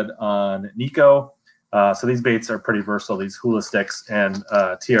pretty good on Nico. So these baits are pretty versatile, these hula sticks and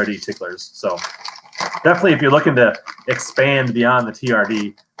TRD ticklers. So definitely if you're looking to expand beyond the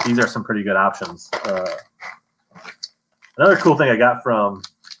TRD, these are some pretty good options. Another cool thing I got from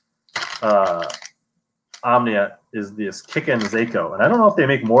Omnia is this Kickin' Zako. And I don't know if they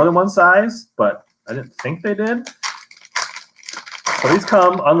make more than one size, but I didn't think they did. So these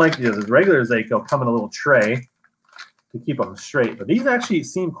come, unlike the regular Zako, come in a little tray to keep them straight. But these actually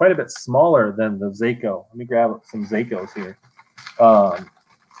seem quite a bit smaller than the Zako. Let me grab some Zakos here.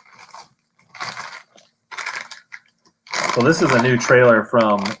 So this is a new trailer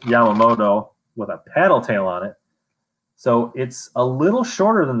from Yamamoto with a paddle tail on it. So it's a little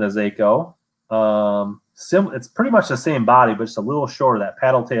shorter than the Zako. It's pretty much the same body, but just a little shorter. That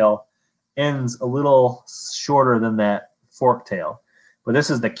paddle tail ends a little shorter than that fork tail. But this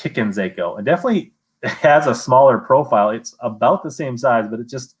is the Kickin' Zako. It definitely has a smaller profile. It's about the same size, but it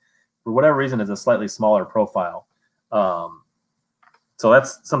just, for whatever reason, is a slightly smaller profile. So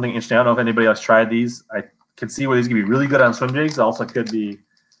that's something interesting. I don't know if anybody else tried these. I could see where these could be really good on swim jigs. Also could be,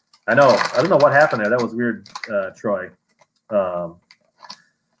 I don't know what happened there. That was weird, Troy.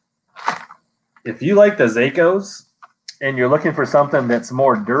 If you like the Zakos and you're looking for something that's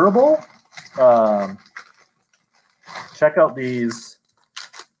more durable, check out these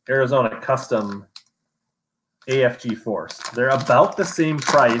Arizona Custom AFG Force. They're about the same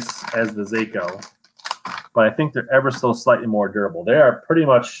price as the Zako, but I think they're ever so slightly more durable. They are pretty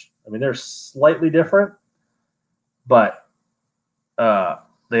much, I mean, they're slightly different, but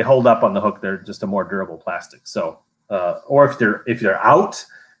they hold up on the hook. They're just a more durable plastic. So, or if they're out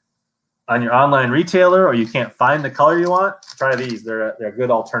on your online retailer or you can't find the color you want, try these. They're a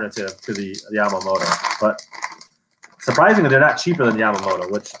good alternative to the Yamamoto. But surprisingly, they're not cheaper than the Yamamoto,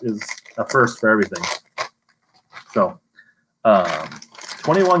 which is a first for everything. So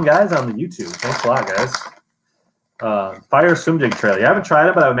 21 guys on the YouTube. Thanks a lot, guys. Fire swim jig trailer. I haven't tried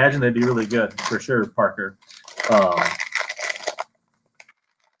it, but I imagine they'd be really good for sure, Parker. So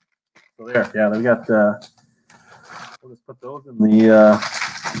there, yeah, we got. We'll just put those in the.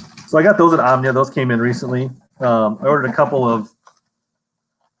 So I got those at Omnia. Those came in recently. I ordered a couple of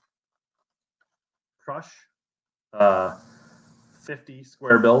Crush 50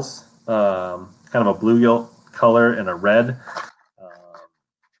 square bills, kind of a bluegill color and a red.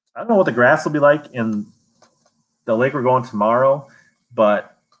 I don't know what the grass will be like in the lake we're going tomorrow,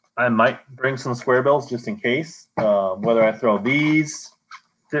 but I might bring some square bills just in case. Whether I throw these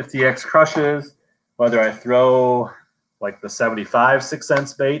 50X Crushes, whether I throw like the 75 6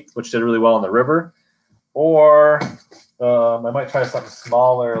 cents bait, which did really well in the river, or I might try something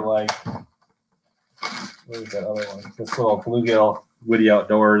smaller like, what is that other one? This little bluegill Witty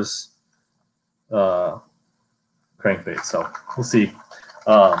Outdoors crankbait. So we'll see.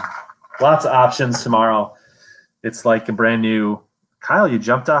 Lots of options tomorrow. It's like a brand new. Kyle, you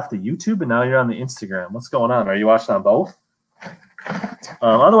jumped off the YouTube and now you're on the Instagram. What's going on? Are you watching on both?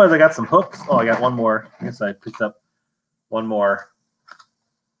 Otherwise, I got some hooks. Oh, I got one more. I guess I picked up one more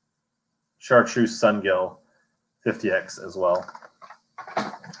Chartreuse Sungill 50X as well.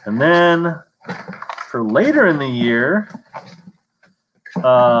 And then for later in the year,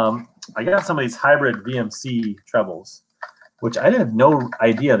 I got some of these hybrid VMC trebles, which I have no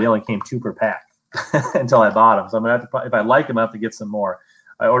idea they only came 2 per pack until I bought them. So I'm gonna have to, if I like them, I have to get some more.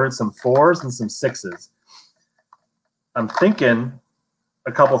 I ordered some 4s and some 6s. I'm thinking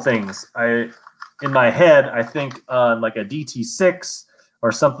a couple things. In my head, I think on like a DT6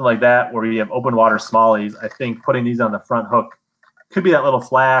 or something like that, where you have open water smallies, I think putting these on the front hook could be that little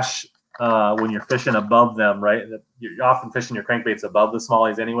flash when you're fishing above them, right? You're often fishing your crankbaits above the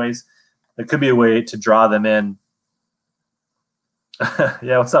smallies anyways. It could be a way to draw them in.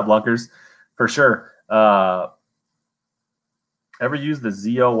 Yeah, what's up, Lunkers? For sure. Ever use the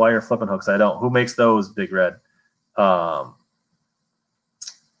Zeo wire flipping hooks? I don't. Who makes those, Big Red?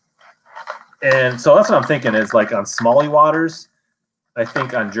 And so that's what I'm thinking is like on smallie waters, I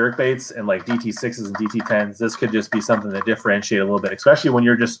think on jerkbaits and like DT6s and DT10s, this could just be something to differentiate a little bit, especially when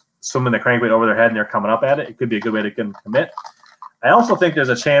you're just swimming the crankbait over their head and they're coming up at it. It could be a good way to commit. I also think there's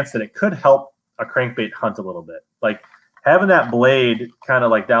a chance that it could help a crankbait hunt a little bit. Like having that blade kind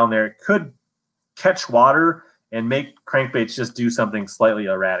of like down there could catch water and make crankbaits just do something slightly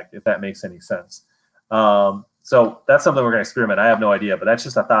erratic, if that makes any sense. So that's something we're going to experiment. I have no idea, but that's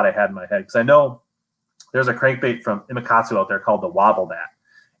just a thought I had in my head because I know there's a crankbait from Imakatsu out there called the Wobble Bat,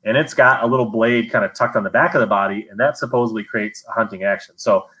 and it's got a little blade kind of tucked on the back of the body, and that supposedly creates a hunting action.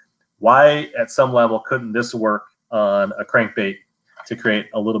 So why, at some level, couldn't this work on a crankbait to create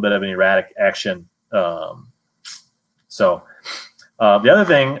a little bit of an erratic action? The other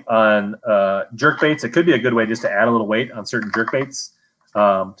thing on jerkbaits, it could be a good way just to add a little weight on certain jerkbaits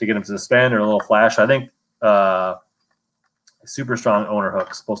to get them to suspend or a little flash. I think super strong owner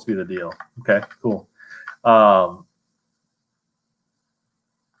hook is supposed to be the deal. Okay, cool. And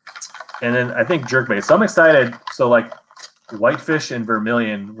then I think jerkbait. So I'm excited. So like whitefish and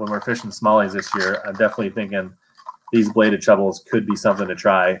vermilion, when we're fishing smallies this year, I'm definitely thinking these bladed trebles could be something to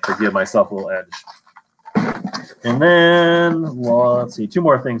try to give myself a little edge. And then, well, let's see, 2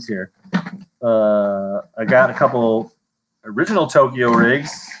 more things here. I got a couple original Tokyo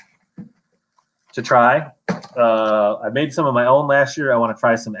rigs to try. I made some of my own last year. I want to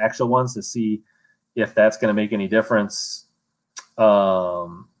try some actual ones to see if that's going to make any difference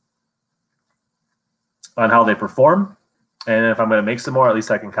on how they perform. And if I'm going to make some more, at least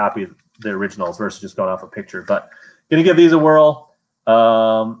I can copy the originals versus just going off a picture. But going to give these a whirl,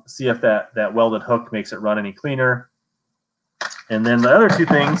 see if that welded hook makes it run any cleaner. And then the other 2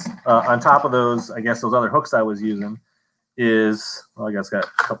 things on top of those, I guess those other hooks I was using is, well, I guess got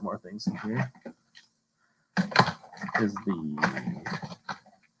a couple more things in here. Is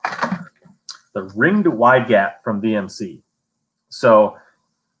the ringed wide gap from VMC. So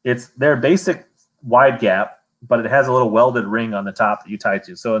it's their basic wide gap, but it has a little welded ring on the top that you tie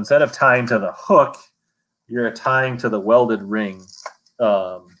to. So instead of tying to the hook, you're tying to the welded ring.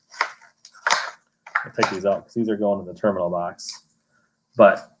 I'll take these out because these are going in the terminal box.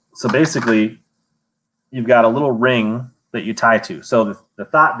 But so basically, you've got a little ring that you tie to. So the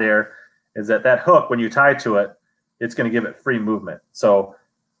thought there is that hook, when you tie to it, it's going to give it free movement. So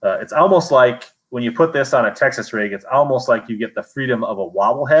it's almost like when you put this on a Texas rig, it's almost like you get the freedom of a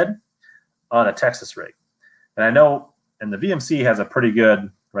wobble head. on a Texas rig. And I know, and the VMC has a pretty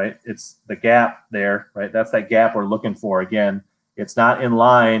good, right? It's the gap there, right? That's that gap we're looking for. Again, it's not in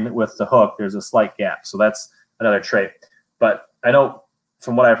line with the hook. There's a slight gap. So that's another trait. But I know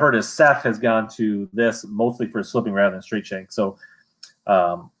from what I've heard is Seth has gone to this mostly for slipping rather than straight shank. So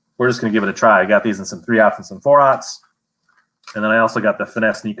we're just going to give it a try. I got these in some 3/0 and some 4/0. And then I also got the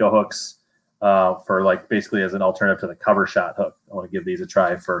Finesse Nico hooks for like basically as an alternative to the cover shot hook. I want to give these a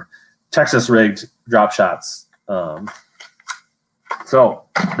try for Texas rigged drop shots. So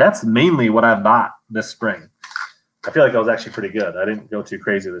that's mainly what I bought this spring. I feel like I was actually pretty good. I didn't go too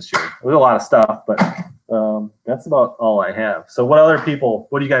crazy this year. It was a lot of stuff, but that's about all I have. So what do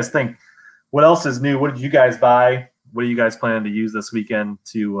you guys think? What else is new? What did you guys buy? What are you guys planning to use this weekend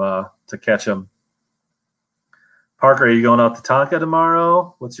to catch them? Parker, are you going out to Tonka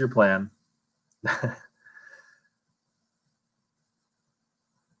tomorrow? What's your plan?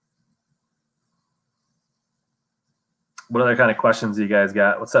 What other kind of questions do you guys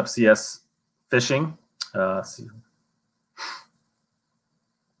got? What's up, CS Fishing? See.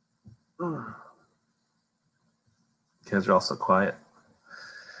 You guys are all so quiet.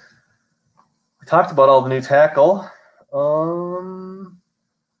 We talked about all the new tackle.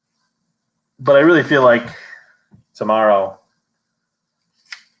 But I really feel like tomorrow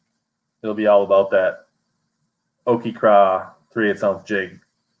it'll be all about that Oki Craw 3/8 ounce jig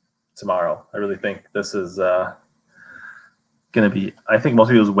tomorrow. I really think this is going to be, I think most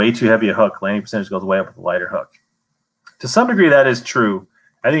people use way too heavy a hook. Landing percentage goes way up with a lighter hook. To some degree, that is true.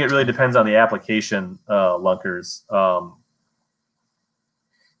 I think it really depends on the application, lunkers.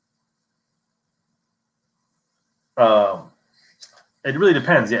 It really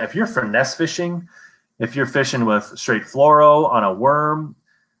depends. Yeah, if you're finesse fishing, if you're fishing with straight fluoro on a worm,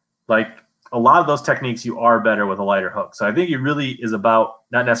 like a lot of those techniques, you are better with a lighter hook. So I think it really is about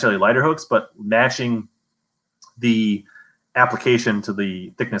not necessarily lighter hooks, but matching the application to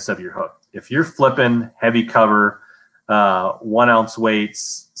the thickness of your hook. If you're flipping heavy cover, 1 ounce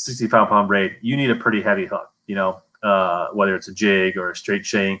weights, 65-pound braid, you need a pretty heavy hook. You know, whether it's a jig or a straight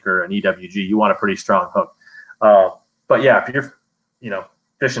shank or an EWG, you want a pretty strong hook. But yeah, if you're,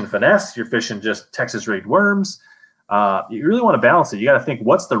 fishing finesse, you're fishing just Texas rigged worms, you really want to balance it. You got to think,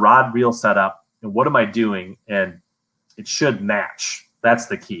 what's the rod reel setup and what am I doing? And it should match. That's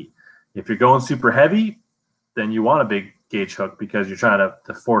the key. If you're going super heavy, then you want a big gauge hook because you're trying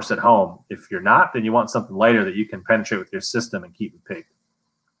to force it home. If you're not, then you want something lighter that you can penetrate with your system and keep it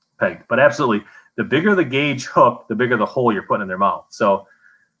pegged. But absolutely, the bigger the gauge hook, the bigger the hole you're putting in their mouth. So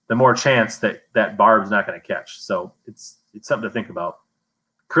the more chance that barb's not going to catch. So it's something to think about.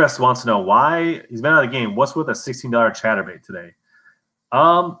 Chris wants to know why he's been out of the game. What's with a $16 chatterbait today?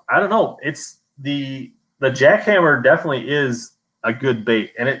 I don't know. It's the jackhammer definitely is a good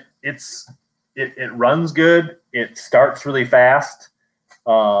bait, and it runs good. It starts really fast.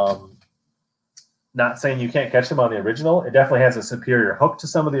 Not saying you can't catch them on the original. It definitely has a superior hook to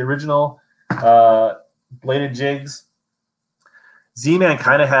some of the original bladed jigs. Z-Man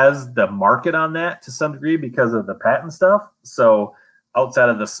kind of has the market on that to some degree because of the patent stuff. So outside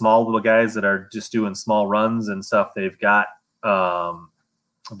of the small little guys that are just doing small runs and stuff, they've got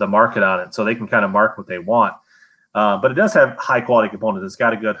the market on it. So they can kind of mark what they want. But it does have high quality components. It's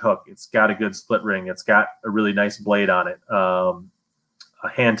got a good hook. It's got a good split ring. It's got a really nice blade on it. A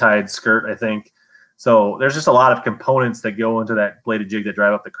hand-tied skirt, I think. So there's just a lot of components that go into that bladed jig that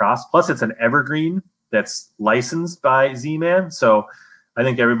drive up the cross. Plus, it's an evergreen that's licensed by Z-Man. So I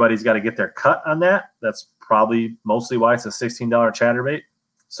think everybody's got to get their cut on that. That's probably mostly why it's a $16 chatterbait.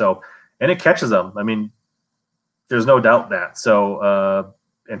 So, and it catches them. I mean, there's no doubt that. So,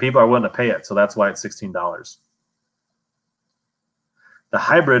 and people are willing to pay it. So that's why it's $16. The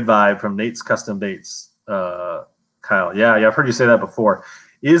hybrid vibe from Nate's Custom Baits, Kyle. Yeah, I've heard you say that before.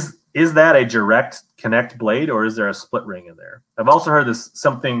 Is that a direct connect blade or is there a split ring in there? I've also heard this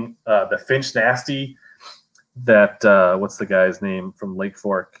something, the Finch Nasty, that what's the guy's name from Lake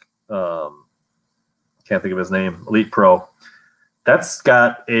Fork? Can't think of his name. Elite Pro. That's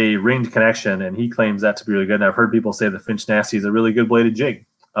got a ringed connection, and he claims that to be really good. And I've heard people say the Finch Nasty is a really good bladed jig.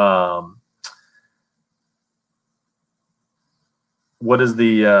 What's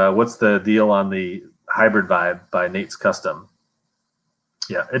the deal on the hybrid vibe by Nate's Custom?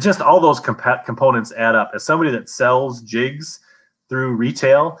 Yeah, it's just all those components add up. As somebody that sells jigs through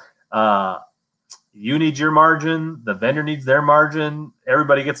retail, you need your margin. The vendor needs their margin.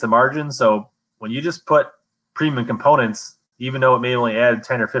 Everybody gets the margin. So when you just put premium components, even though it may only add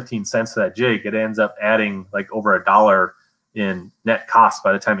 10 or 15 cents to that jig, it ends up adding like over $1 in net cost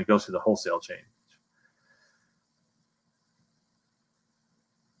by the time it goes through the wholesale chain.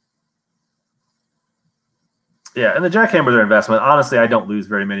 Yeah, and the jackhammers are investment. Honestly, I don't lose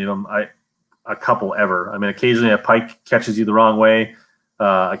very many of them. A couple ever. I mean, occasionally a pike catches you the wrong way.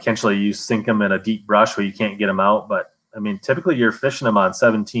 Occasionally you sink them in a deep brush where you can't get them out. But I mean, typically you're fishing them on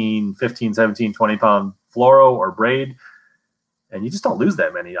 17, 15, 17, 20-pound fluoro or braid, and you just don't lose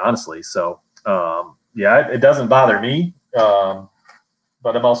that many, honestly. So, yeah, it doesn't bother me.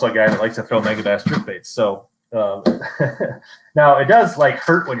 But I'm also a guy that likes to throw megabass trick baits. So now it does like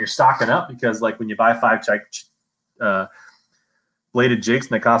hurt when you're stocking up, because like when you buy 5 bladed jigs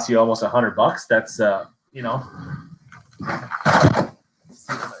and they cost you almost $100, that's you know,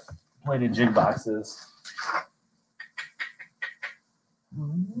 bladed jig boxes.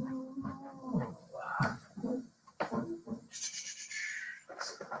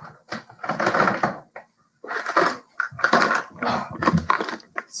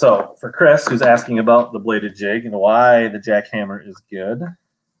 So for Chris, who's asking about the bladed jig and why the jackhammer is good,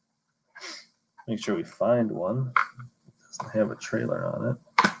 make sure we find one. It doesn't have a trailer on it.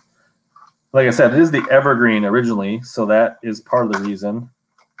 Like I said, it is the Evergreen originally, so that is part of the reason.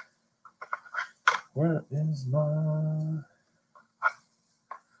 Where is my...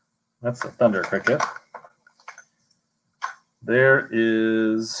 That's the Thunder Cricket. There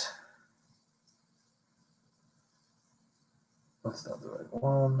is... That's not the right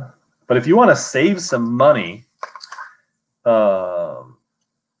one. But if you want to save some money, one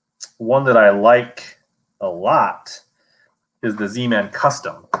that I like a lot is the Z-Man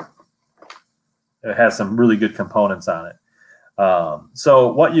Custom. It has some really good components on it.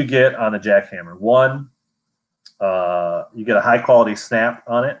 So what you get on the jackhammer, one, you get a high quality snap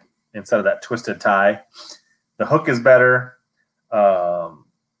on it instead of that twisted tie. The hook is better.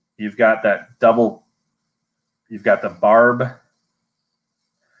 You've got that double. You've got the barb.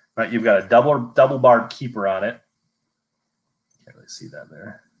 Right, you've got a double barb keeper on it. Can't really see that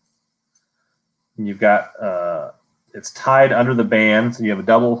there. And you've got it's tied under the band, so you have a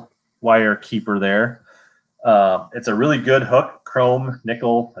double wire keeper there. It's a really good hook, chrome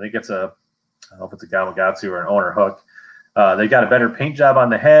nickel. I think it's a, I don't know if it's a Gamakatsu or an owner hook. They got a better paint job on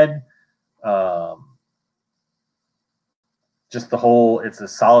the head. Just the whole, it's a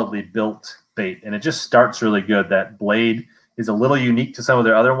solidly built bait, and it just starts really good. That blade is a little unique to some of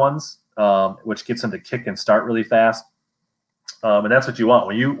their other ones, which gets them to kick and start really fast. And that's what you want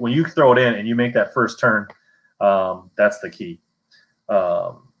when you throw it in and you make that first turn. That's the key.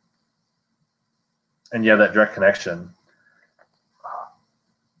 And you have that direct connection.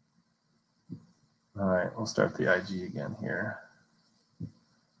 All right, we'll start the IG again here.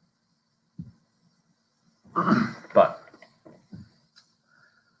 But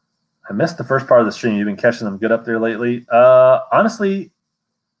I missed the first part of the stream. You've been catching them good up there lately. Honestly,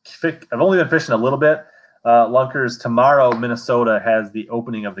 I've only been fishing a little bit. Lunkers, tomorrow, Minnesota has the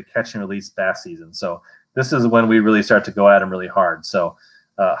opening of the catch and release bass season. So this is when we really start to go at them really hard. So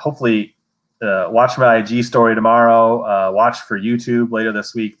hopefully watch my IG story tomorrow. Watch for YouTube later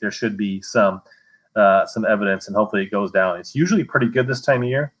this week. There should be some evidence, and hopefully it goes down. It's usually pretty good this time of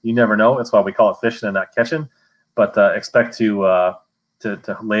year. You never know. That's why we call it fishing and not catching. But expect to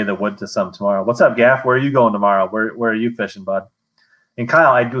lay the wood to some tomorrow. What's up, Gaff? Where are you going tomorrow? Where are you fishing, bud? And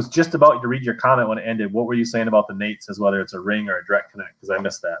Kyle, I was just about to read your comment when it ended. What were you saying about the Nates, as whether it's a ring or a direct connect? Because I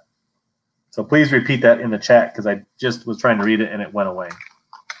missed that. So please repeat that in the chat, because I just was trying to read it and it went away.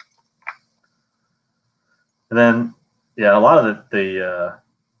 And then, yeah, a lot of the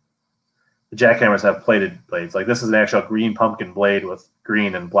jackhammers have plated blades. Like this is an actual green pumpkin blade with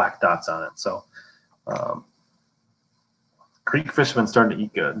green and black dots on it. So creek fishermen starting to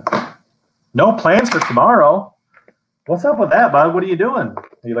eat good. No plans for tomorrow. What's up with that, bud? What are you doing? Are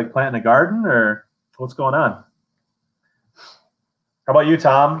you like planting a garden, or what's going on? How about you,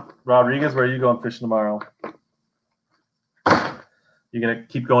 Tom Rodriguez? Where are you going fishing tomorrow? You gonna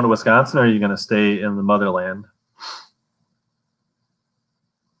keep going to Wisconsin, or are you gonna stay in the motherland?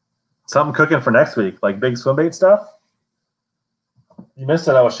 Something cooking for next week, like big swim bait stuff? You missed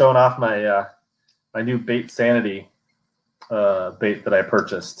it. I was showing off my my new Bait Sanity bait that I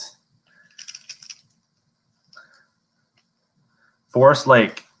purchased. Forest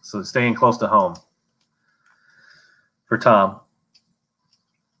Lake, so staying close to home for Tom.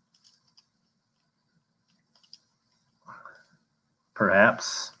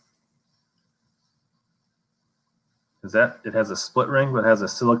 Perhaps. Is that, it has a split ring, but it has a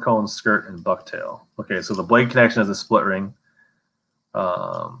silicone skirt and bucktail. Okay, so the blade connection has a split ring.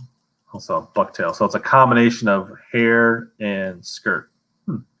 Also a bucktail. So it's a combination of hair and skirt.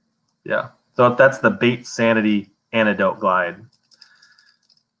 Yeah. So that's the Bait Sanity Antidote Glide.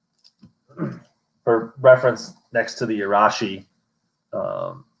 For reference, next to the Irashi.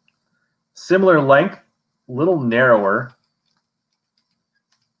 Similar length, little narrower.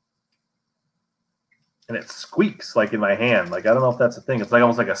 And it squeaks like in my hand. Like, I don't know if that's a thing. It's like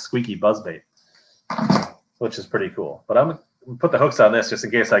almost like a squeaky buzzbait, which is pretty cool. But I'm going to put the hooks on this just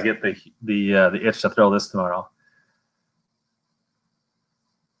in case I get the itch to throw this tomorrow.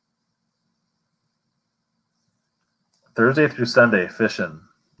 Thursday through Sunday fishing.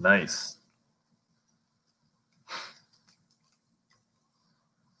 Nice.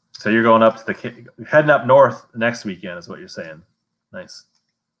 So you're going up to heading up north next weekend is what you're saying. Nice.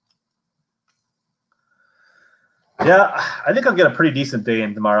 Yeah, I think I'll get a pretty decent day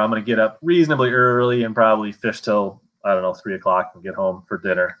in tomorrow. I'm going to get up reasonably early and probably fish till, I don't know, 3 o'clock and get home for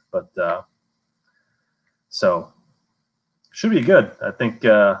dinner. But so should be good. I think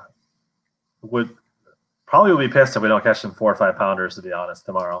would probably will be pissed if we don't catch some 4 or 5 pounders, to be honest,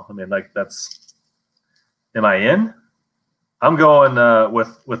 tomorrow. I mean, like, that's, am I in? I'm going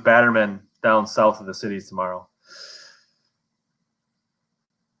with Batterman down south of the cities tomorrow.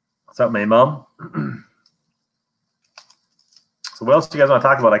 What's up, May Mom? So what else do you guys want to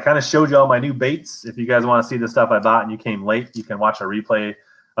talk about? I kind of showed you all my new baits. If you guys want to see the stuff I bought and you came late, you can watch a replay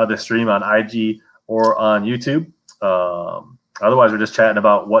of the stream on IG or on YouTube. Otherwise, we're just chatting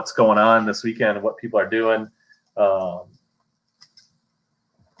about what's going on this weekend and what people are doing.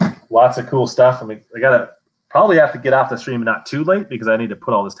 Lots of cool stuff. I mean, I gotta probably have to get off the stream not too late because I need to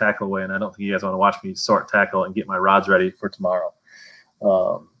put all this tackle away, and I don't think you guys want to watch me sort tackle and get my rods ready for tomorrow.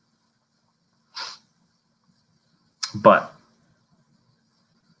 But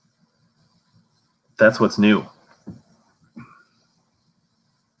that's what's new.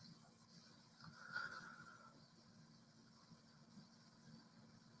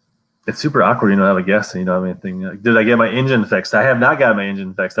 It's super awkward, you know, I have a guest and you don't have anything. Did I get my engine fixed? I have not got my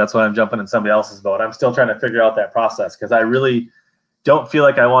engine fixed. That's why I'm jumping in somebody else's boat. I'm still trying to figure out that process because I really don't feel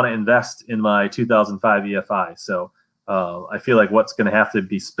like I want to invest in my 2005 EFI. So I feel like what's going to have to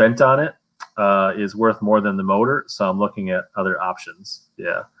be spent on it is worth more than the motor. So I'm looking at other options.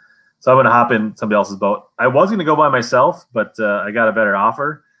 Yeah. So I'm going to hop in somebody else's boat. I was going to go by myself, but I got a better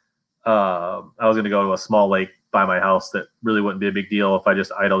offer. I was going to go to a small lake by my house that really wouldn't be a big deal if I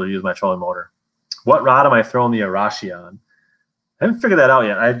just idled or use my trolling motor. What rod am I throwing the Arashi on? I haven't figured that out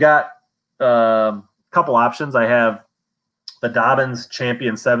yet. I've got a couple options. I have the Dobbins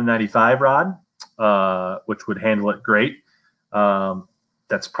Champion 795 rod, which would handle it great.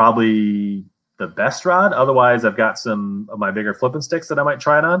 That's probably the best rod. Otherwise, I've got some of my bigger flipping sticks that I might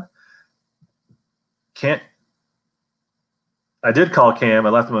try it on. I did call Cam. I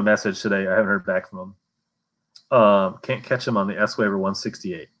left him a message today. I haven't heard back from him. Can't catch him on the S-Waver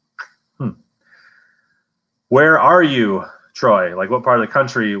 168. Where are you, Troy? Like, what part of the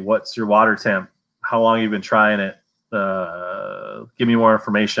country? What's your water temp? How long have you been trying it? Give me more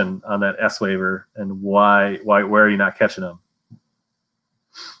information on that S-Waver and where are you not catching them?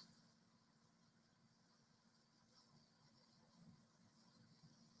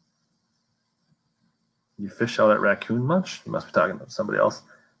 You fish out at Raccoon much? You must be talking to somebody else.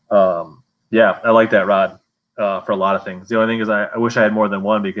 Yeah, I like that rod for a lot of things. The only thing is I wish I had more than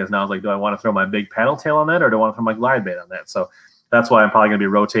one because now I was like, do I want to throw my big paddle tail on that or do I want to throw my glide bait on that? So that's why I'm probably going to be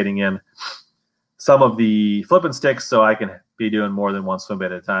rotating in some of the flipping sticks so I can be doing more than one swim bait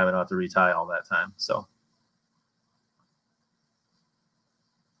at a time and not have to retie all that time. So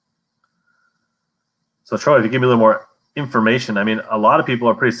Troy, if you give me a little more information, I mean, a lot of people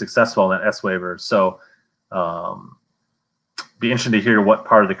are pretty successful in that S-Waver. So be interested to hear what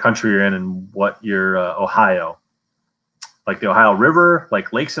part of the country you're in and what your Ohio, like the Ohio River,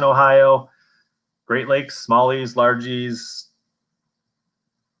 like lakes in Ohio, Great Lakes, smallies, largies.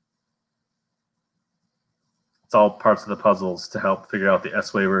 It's all parts of the puzzles to help figure out the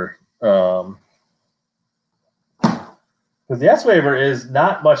S-Waver. Because the S-Waver is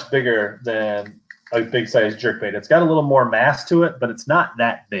not much bigger than a big size jerkbait. It's got a little more mass to it, but it's not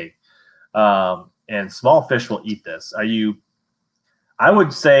that big. And small fish will eat this. I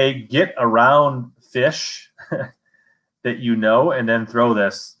would say get around fish that you know and then throw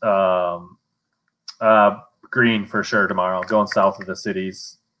this green for sure tomorrow, going south of the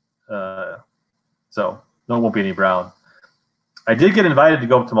cities. So there won't be any brown. I did get invited to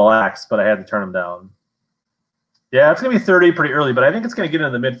go up to Mille Lacs, but I had to turn them down. Yeah, it's going to be 30 pretty early, but I think it's going to get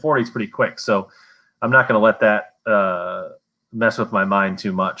into the mid-40s pretty quick. So I'm not going to let that mess with my mind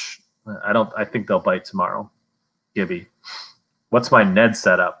too much. I think they'll bite tomorrow. Gibby. What's my Ned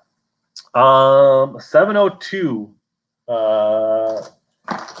setup? 702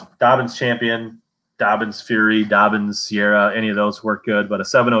 Dobbins Champion, Dobbins Fury, Dobbins Sierra, any of those work good, but a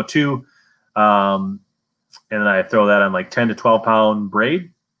 702. And then I throw that on like 10 to 12 pound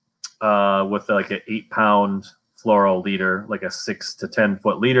braid. with like an 8-pound fluoro leader, like a 6 to 10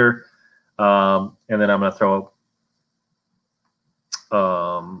 foot leader. And then I'm going to throw,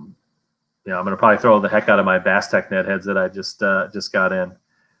 I'm going to probably throw the heck out of my Bass Tech net heads that I just got in.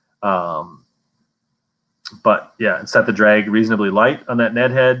 But yeah, and set the drag reasonably light on that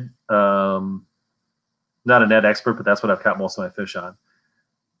net head. Not a net expert, but that's what I've caught most of my fish on.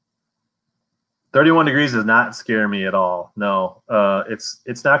 31 degrees does not scare me at all. No,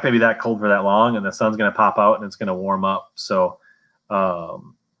 it's not going to be that cold for that long, and the sun's going to pop out and it's going to warm up. So I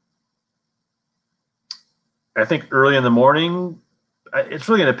think early in the morning, it's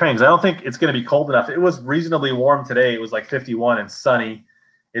really going to depend, because I don't think it's going to be cold enough. It was reasonably warm today. It was like 51 and sunny.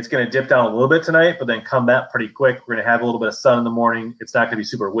 It's going to dip down a little bit tonight, but then come back pretty quick. We're going to have a little bit of sun in the morning. It's not going to be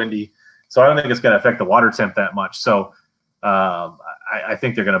super windy. So I don't think it's going to affect the water temp that much. So I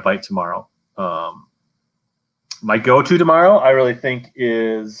think they're going to bite tomorrow. My go-to tomorrow, I really think,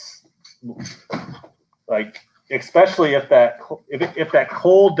 is like, especially if that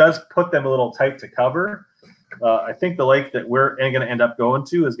cold does put them a little tight to cover. I think the lake that we're going to end up going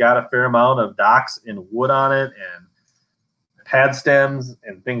to has got a fair amount of docks and wood on it and pad stems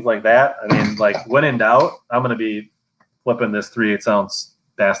and things like that. I mean, like, when in doubt, I'm going to be flipping this 3/8 ounce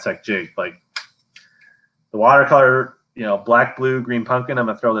Bass Tech jig. Like, the watercolor, black, blue, green pumpkin, I'm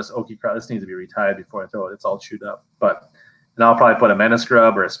going to throw this oaky kraut. This needs to be retied before I throw it. It's all chewed up. And I'll probably put a menace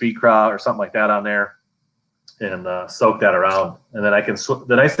scrub or a speed kraut or something like that on there and soak that around. And then I can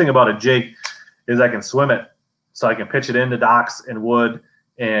the nice thing about a jig is I can swim it. So I can pitch it into docks and wood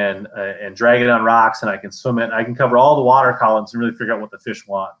and drag it on rocks, and I can swim it. I can cover all the water columns and really figure out what the fish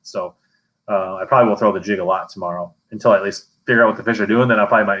want. So I probably will throw the jig a lot tomorrow until I at least figure out what the fish are doing. Then I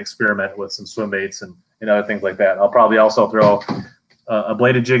probably might experiment with some swim baits and other things like that. I'll probably also throw a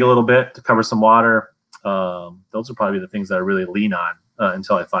bladed jig a little bit to cover some water. Those are probably the things that I really lean on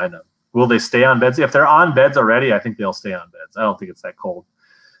until I find them. Will they stay on beds? If they're on beds already, I think they'll stay on beds. I don't think it's that cold.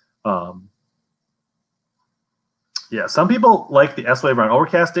 Yeah, some people like the S waiver on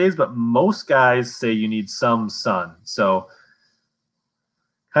overcast days, but most guys say you need some sun. So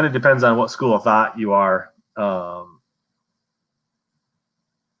kind of depends on what school of thought you are.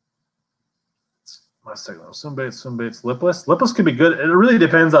 Let's take those. Swim baits, lipless. Lipless could be good. It really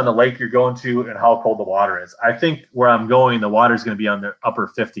depends on the lake you're going to and how cold the water is. I think where I'm going, the water is going to be on the upper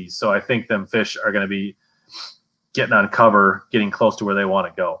 50s. So I think them fish are going to be getting on cover, getting close to where they want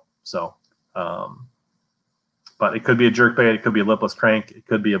to go. So, but it could be a jerkbait. It could be a lipless crank. It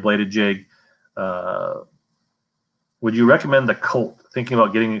could be a bladed jig. Would you recommend the Colt? Thinking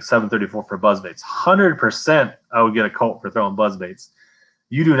about getting a 734 for buzzbaits. 100% I would get a Colt for throwing buzzbaits.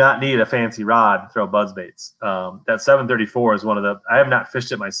 You do not need a fancy rod to throw buzzbaits. That 734 is one of the – I have not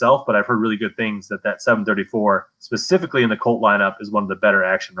fished it myself, but I've heard really good things that 734, specifically in the Colt lineup, is one of the better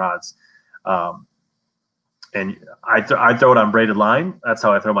action rods. And I throw it on braided line. That's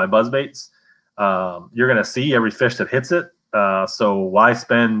how I throw my buzzbaits. You're going to see every fish that hits it. So why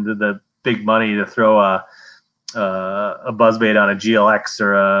spend the big money to throw a buzzbait on a GLX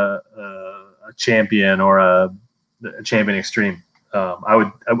or a Champion or a Champion Extreme? I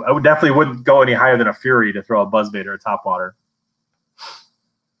would definitely wouldn't go any higher than a Fury to throw a buzzbait or a topwater.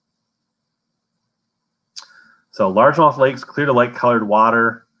 So largemouth lakes, clear to light colored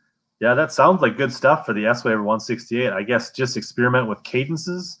water. Yeah, that sounds like good stuff for the S-Waver 168. I guess just experiment with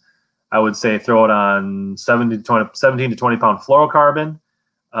cadences. I would say throw it on 17 to 20 pound fluorocarbon.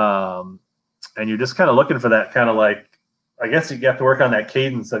 And you're just kind of looking for that kind of like, I guess you have to work on that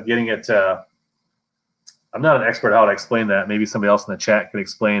cadence of getting it. I'm not an expert how to explain that. Maybe somebody else in the chat could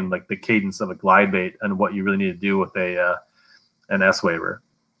explain like the cadence of a glide bait and what you really need to do with an S-Waver.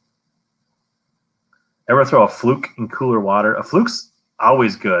 Ever throw a fluke in cooler water? A fluke's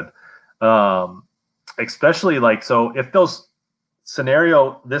always good. Especially like, so if those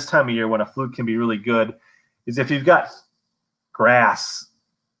scenario this time of year when a fluke can be really good is if you've got grass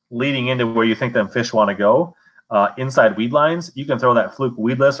leading into where you think them fish want to go, inside weed lines, you can throw that fluke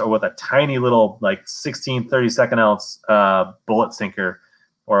weedless or with a tiny little like 16, 32nd ounce bullet sinker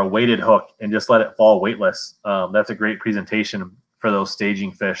or a weighted hook and just let it fall weightless. That's a great presentation for those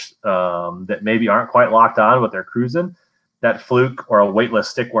staging fish that maybe aren't quite locked on, but they're cruising. That fluke or a weightless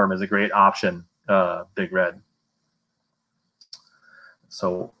stickworm is a great option, Big Red.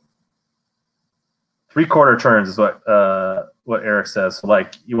 So 3/4 turns is what Eric says. So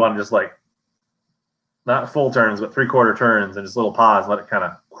like you want to just like not full turns, but 3/4 turns and just a little pause. Let it kind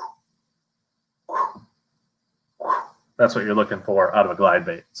of. That's what you're looking for out of a glide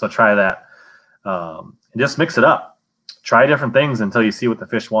bait. So try that and just mix it up. Try different things until you see what the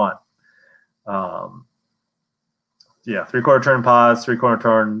fish want. Yeah, 3/4 turn pause, 3/4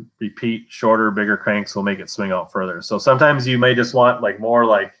 turn, repeat, shorter, bigger cranks will make it swing out further. So sometimes you may just want like more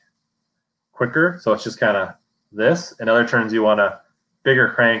like quicker. So it's just kind of this. And other turns you want to bigger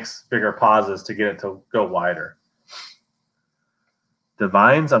cranks, bigger pauses to get it to go wider.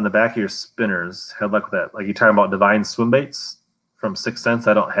 Divines on the back of your spinners. Good luck with that. Like you talking about divine swim baits from 6th Sense.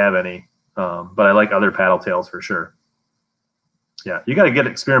 I don't have any, but I like other paddle tails for sure. Yeah, you got to get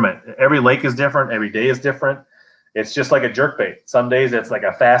experiment. Every lake is different. Every day is different. It's just like a jerk bait. Some days it's like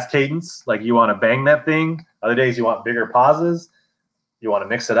a fast cadence, like you want to bang that thing. Other days you want bigger pauses. You want to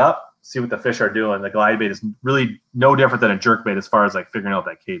mix it up, see what the fish are doing. The glide bait is really no different than a jerk bait as far as like figuring out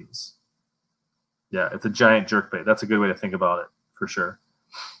that cadence. Yeah, it's a giant jerk bait. That's a good way to think about it for sure.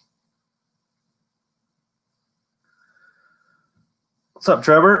 What's up,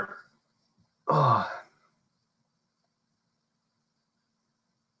 Trevor? Oh.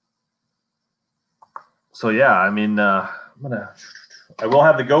 So yeah, I mean, I will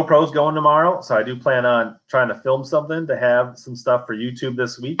have the GoPros going tomorrow, so I do plan on trying to film something to have some stuff for YouTube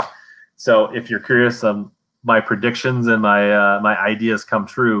this week. So if you're curious, my predictions and my ideas come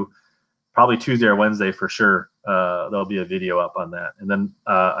true, probably Tuesday or Wednesday for sure. There'll be a video up on that, and then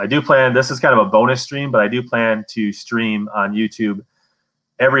I do plan. This is kind of a bonus stream, but I do plan to stream on YouTube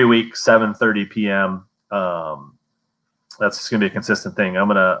every week, 7:30 p.m. That's just gonna be a consistent thing. I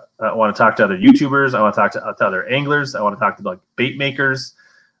want to talk to other YouTubers. I want to talk to other anglers. I want to talk to like bait makers.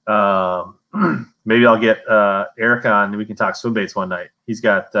 Maybe I'll get Eric on and we can talk swim baits one night. He's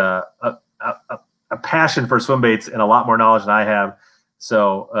got a passion for swim baits and a lot more knowledge than I have.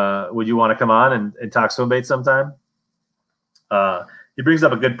 So would you want to come on and talk swim baits sometime? He brings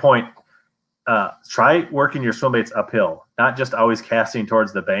up a good point. Try working your swim baits uphill, not just always casting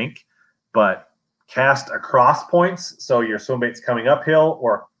towards the bank, but cast across points, so your swim bait's coming uphill,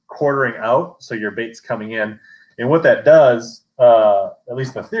 or quartering out, so your bait's coming in. And what that does, at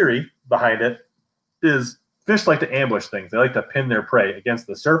least the theory behind it, is fish like to ambush things. They like to pin their prey against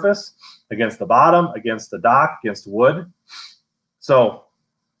the surface, against the bottom, against the dock, against wood. So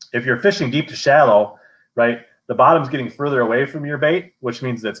if you're fishing deep to shallow, right, the bottom's getting further away from your bait, which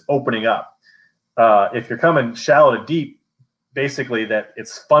means it's opening up. If you're coming shallow to deep, basically that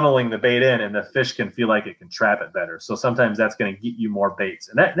it's funneling the bait in and the fish can feel like it can trap it better. So sometimes that's going to get you more baits.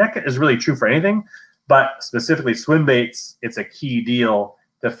 And that is really true for anything, but specifically swim baits, it's a key deal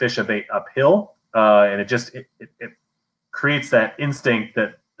to fish a bait uphill. And it creates that instinct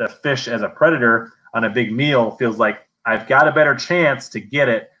that the fish as a predator on a big meal feels like I've got a better chance to get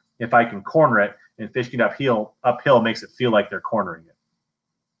it if I can corner it, and fishing uphill makes it feel like they're cornering it.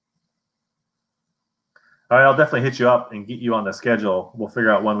 All right, I'll definitely hit you up and get you on the schedule. We'll figure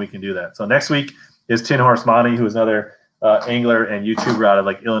out when we can do that. So next week is Tin Horse Monty, who is another angler and YouTuber out of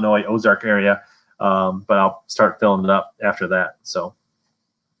like Illinois, Ozark area. But I'll start filling it up after that. So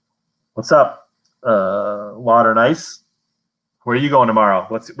what's up, Water and Ice? Where are you going tomorrow?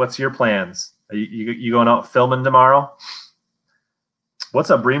 What's your plans? Are you going out filming tomorrow? What's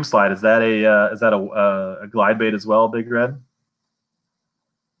a bream slide? Is that a glide bait as well, Big Red?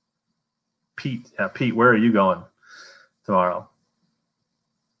 Pete, yeah, Pete, where are you going tomorrow?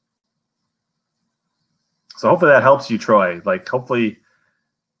 So hopefully that helps you, Troy. Like hopefully,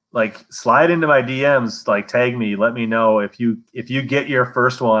 like slide into my DMs, like tag me, let me know if you get your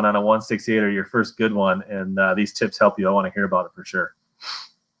first one on a 168 or your first good one, and these tips help you. I want to hear about it for sure.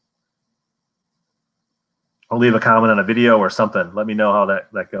 I'll leave a comment on a video or something. Let me know how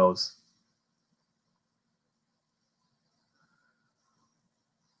that goes.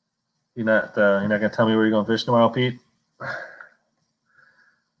 You're not gonna tell me where you're going to fish tomorrow, Pete?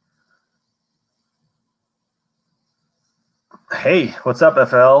 Hey, what's up,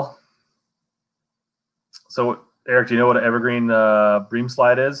 FL? So, Eric, do you know what an evergreen bream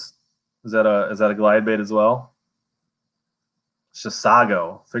slide is? Is that a glide bait as well?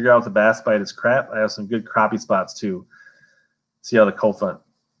 Chisago. Figure out the bass bite is crap. I have some good crappie spots too. See how the cold front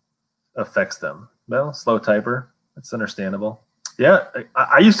affects them. Well, slow typer. That's understandable. Yeah,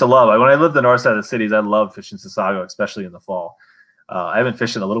 I used to love it. When I lived the north side of the cities, I loved fishing Chisago, especially in the fall. I haven't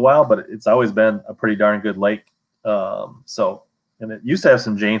fished in a little while, but it's always been a pretty darn good lake. And it used to have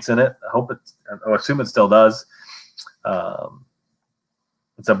some jaints in it. I assume it still does.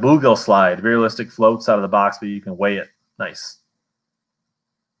 It's a bluegill slide. Very realistic, floats out of the box, but you can weigh it. Nice.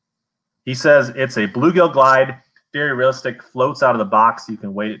 He says it's a bluegill glide. Very realistic, floats out of the box. You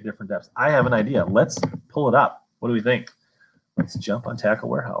can weigh it at different depths. I have an idea. Let's pull it up. What do we think? Let's jump on Tackle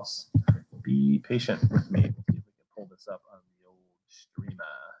Warehouse. Be patient with me. See if we can pull this up on the old streamer.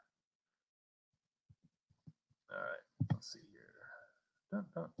 All right, let's see here. Dun,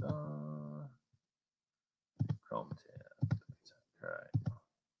 dun, dun. Chrome tag. All right.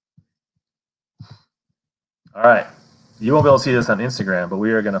 All right. You won't be able to see this on Instagram, but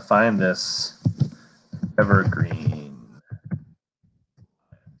we are going to find this evergreen.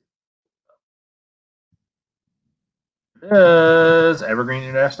 It is Evergreen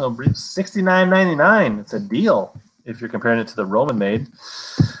International Brief, $69.99. It's a deal if you're comparing it to the Roman made.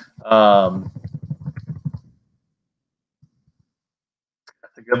 It's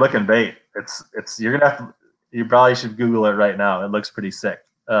a good looking bait. It's you're gonna have to. You probably should Google it right now. It looks pretty sick.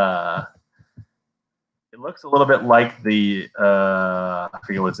 It looks a little bit like the I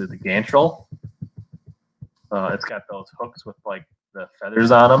forget what's it, the Gantrel. It's got those hooks with like the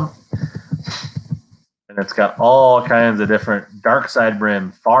feathers on them, and it's got all kinds of different dark side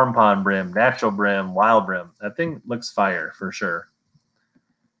brim, farm pond brim, natural brim, wild brim. That thing looks fire for sure.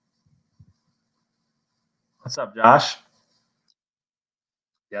 What's up, Josh?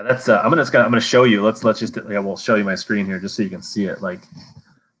 Yeah, that's. I'm gonna show you. Let's just. Yeah, we'll show you my screen here just so you can see it. Like,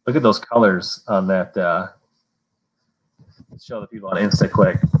 look at those colors on that. Let's show the people on Insta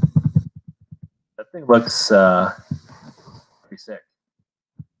quick. That thing looks pretty sick.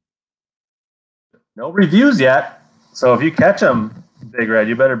 No reviews yet, so if you catch them, Big Red,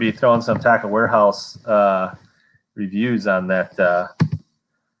 you better be throwing some Tackle Warehouse reviews on that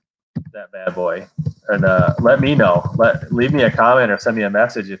that bad boy, and let me know. Leave me a comment or send me a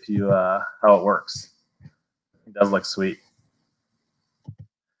message if you how it works. It does look sweet.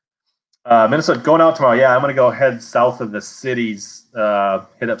 Minnesota going out tomorrow. Yeah, I'm gonna go head south of the cities,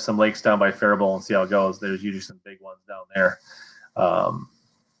 hit up some lakes down by Faribault and see how it goes. There's usually some big ones down there.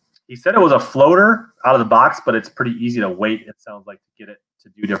 He said it was a floater out of the box, but it's pretty easy to weight. It sounds like to get it to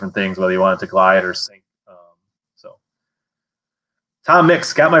do different things, whether you want it to glide or sink. So, Tom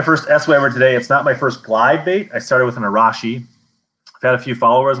Mix got my first S-Weber today. It's not my first glide bait. I started with an Arashi. I've had a few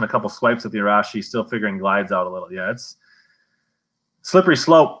followers and a couple swipes at the Arashi. Still figuring glides out a little. Yeah, it's slippery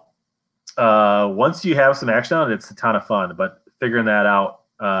slope. Once you have some action on it, it's a ton of fun. But figuring that out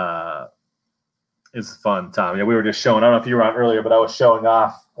is fun, Tom. Yeah, we were just showing. I don't know if you were on earlier, but I was showing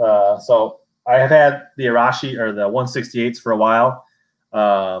off. So I have had the Arashi or the 168s for a while.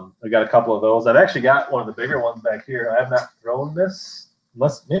 I got a couple of those. I've actually got one of the bigger ones back here. I have not thrown this,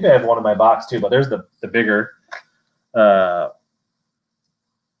 unless maybe I have one in my box too. But there's the bigger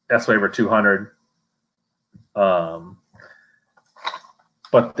S-Weber 200.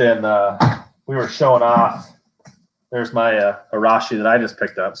 But then we were showing off. There's my Arashi that I just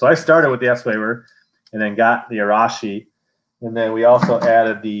picked up. So I started with the S-Weber and then got the Arashi. And then we also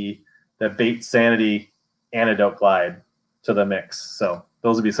added the Bait Sanity Antidote Glide to the mix. So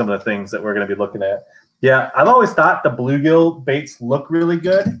those would be some of the things that we're going to be looking at. Yeah, I've always thought the bluegill baits look really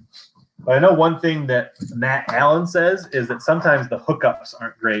good. But I know one thing that Matt Allen says is that sometimes the hookups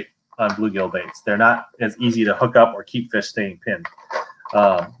aren't great on bluegill baits. They're not as easy to hook up or keep fish staying pinned.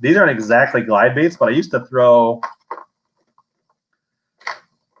 These aren't exactly glide baits, but I used to throw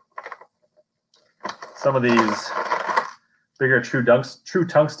some of these bigger true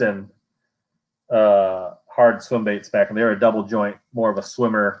tungsten hard swim baits back, and they were a double joint, more of a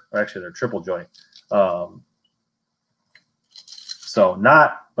swimmer, or actually they're triple joint. So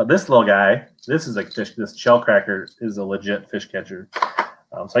not, but this little guy, this is a fish. This shell cracker is a legit fish catcher.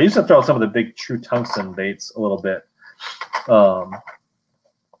 So I used to throw some of the big true tungsten baits a little bit.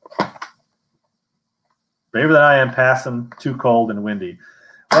 Braver than I am, passing too cold and windy.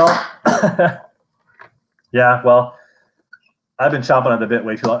 Well, yeah, well, I've been chomping at the bit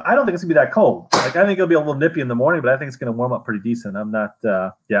way too long. I don't think it's gonna be that cold. Like, I think it'll be a little nippy in the morning, but I think it's gonna warm up pretty decent. I'm not.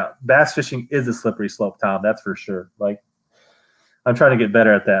 Yeah, bass fishing is a slippery slope, Tom. That's for sure. Like, I'm trying to get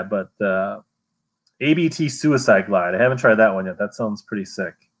better at that. But ABT Suicide Glide. I haven't tried that one yet. That sounds pretty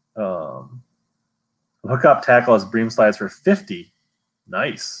sick. Hookup tackle as bream slides for 50.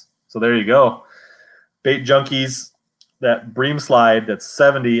 Nice. So there you go. Bait junkies. That bream slide that's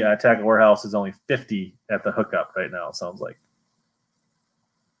 70 at Tackle Warehouse is only 50 at the hookup right now. It sounds like.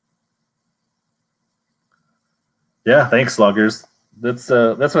 Yeah, thanks, sluggers. That's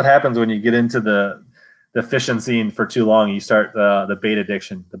what happens when you get into the fishing scene for too long. You start the bait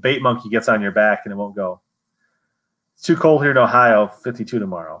addiction. The bait monkey gets on your back and it won't go. It's too cold here in Ohio. 52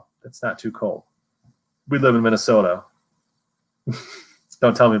 tomorrow. It's not too cold. We live in Minnesota.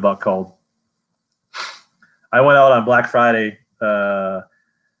 Don't tell me about cold. I went out on Black Friday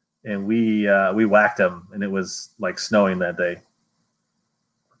and we whacked them, and it was like snowing that day.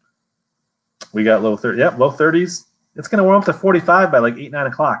 We got low 30s. Yep, low 30s. It's going to warm up to 45 by like 8, 9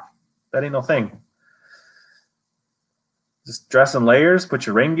 o'clock. That ain't no thing. Just dress in layers, put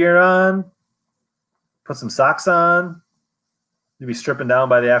your rain gear on, put some socks on. You'll be stripping down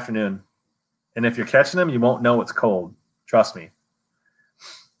by the afternoon. And if you're catching them, you won't know it's cold. Trust me.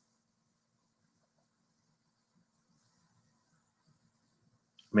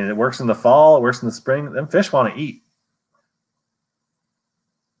 I mean, it works in the fall, it works in the spring. Them fish want to eat.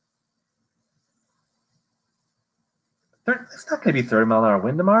 It's not going to be 30-mile-an-hour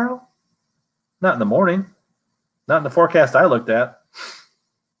wind tomorrow. Not in the morning. Not in the forecast I looked at.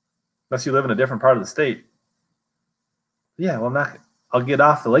 Unless you live in a different part of the state. Yeah, well, I'll get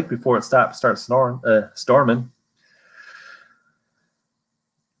off the lake before it starts storming.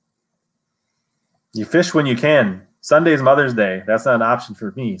 You fish when you can. Sunday's Mother's Day. That's not an option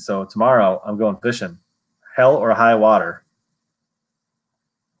for me. So tomorrow I'm going fishing. Hell or high water.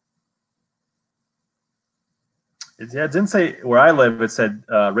 It didn't say where I live. It said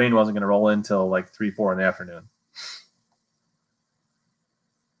rain wasn't going to roll in until like 3, 4 in the afternoon.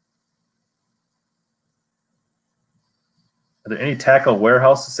 Are there any tackle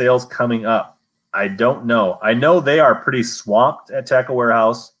warehouse sales coming up? I don't know. I know they are pretty swamped at Tackle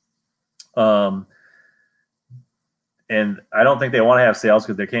Warehouse. And I don't think they want to have sales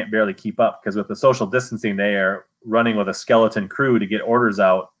because they can't barely keep up. Because with the social distancing, they are running with a skeleton crew to get orders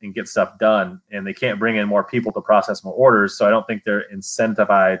out and get stuff done. And they can't bring in more people to process more orders. So I don't think they're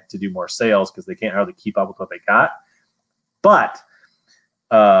incentivized to do more sales because they can't hardly keep up with what they got. But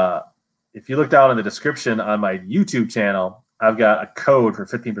if you look down in the description on my YouTube channel, I've got a code for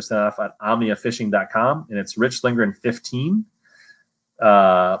 15% off at omniafishing.com, and it's Rich Lindgren 15.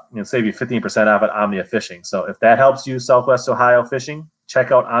 And save you 15% off at Omnia Fishing. So if that helps you, Southwest Ohio fishing,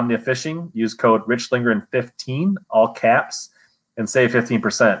 check out Omnia Fishing. Use code RichLindgren15, all caps, and save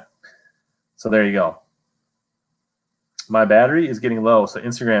 15%. So there you go. My battery is getting low, so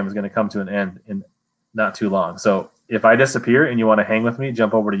Instagram is going to come to an end in not too long. So if I disappear and you want to hang with me,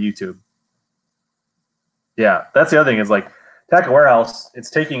 jump over to YouTube. Yeah, that's the other thing is like Tackle Warehouse, it's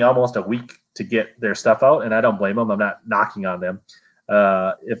taking almost a week to get their stuff out, and I don't blame them. I'm not knocking on them.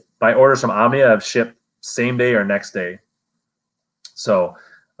 If my orders from Omnia have shipped same day or next day. So,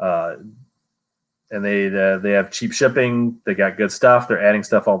 and they have cheap shipping. They got good stuff. They're adding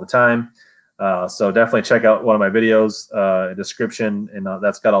stuff all the time. So definitely check out one of my videos, description, and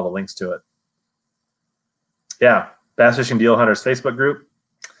that's got all the links to it. Yeah, Bass Fishing Deal Hunters Facebook group.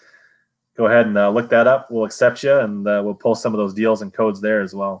 Go ahead and look that up. We'll accept you, and we'll post some of those deals and codes there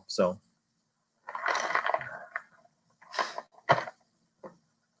as well. So.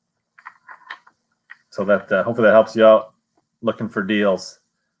 So that hopefully that helps you out looking for deals.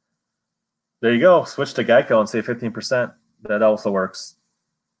 There you go. Switch to Geico and save 15%. That also works.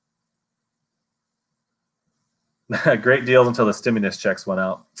 Great deals until the stimulus checks went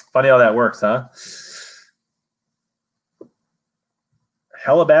out. Funny how that works, huh?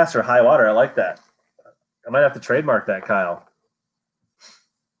 HellaBass or high water. I like that. I might have to trademark that, Kyle.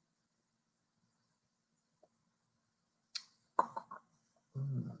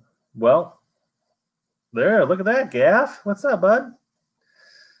 Well, there, look at that, Gaff. What's up, bud?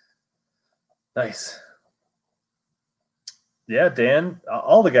 Nice. Yeah, Dan,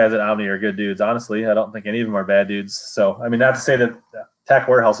 all the guys at Omni are good dudes, honestly. I don't think any of them are bad dudes. So, I mean, not to say that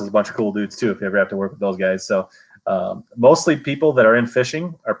Tackle Warehouse is a bunch of cool dudes, too, if you ever have to work with those guys. So, mostly people that are in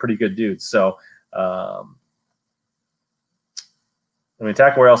fishing are pretty good dudes. So, I mean,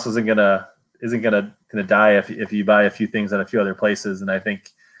 Tackle Warehouse isn't gonna die if you buy a few things at a few other places. And I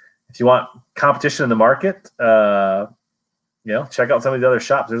think if you want competition in the market, check out some of the other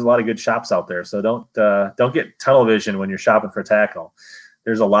shops. There's a lot of good shops out there. So don't get tunnel vision when you're shopping for tackle.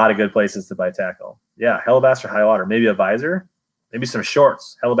 There's a lot of good places to buy tackle. Yeah, HellaBass or high water. Maybe a visor, maybe some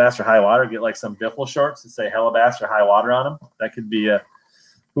shorts. HellaBass or high water. Get like some biffle shorts that say HellaBass or high water on them. That could be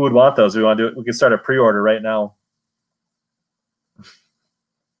who would want those? We want to do it. We can start a pre-order right now.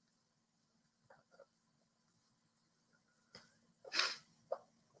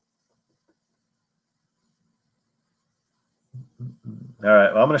 All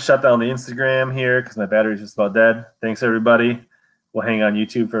right, well, I'm going to shut down the Instagram here because my battery's just about dead. Thanks, everybody. We'll hang on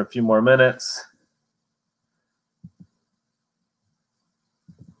YouTube for a few more minutes.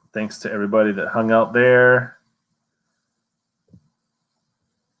 Thanks to everybody that hung out there.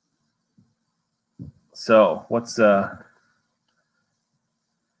 So what's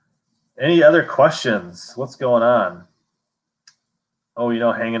any other questions? What's going on? Oh,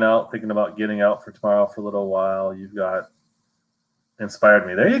 hanging out, thinking about getting out for tomorrow for a little while. You've got inspired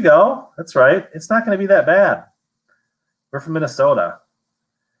me. There you go. That's right. It's not going to be that bad. We're from Minnesota.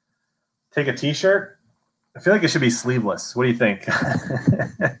 Take a t-shirt. I feel like it should be sleeveless. What do you think?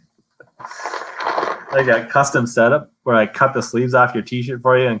 Like a custom setup where I cut the sleeves off your t-shirt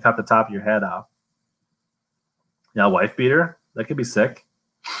for you and cut the top of your head off. Yeah, wife beater. That could be sick.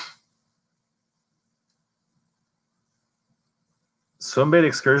 Swim bait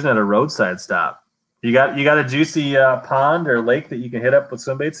excursion at a roadside stop. You got a juicy pond or lake that you can hit up with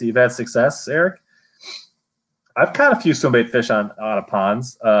swim baits. So you've had success, Eric? I've caught a few swim bait fish on of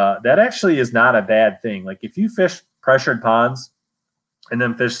ponds. That actually is not a bad thing. Like if you fish pressured ponds and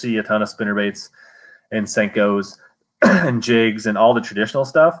then fish see a ton of spinner baits and Senkos and jigs and all the traditional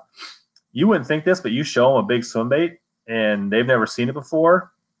stuff, you wouldn't think this, but you show them a big swim bait and they've never seen it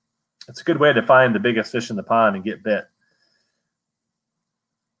before. It's a good way to find the biggest fish in the pond and get bit.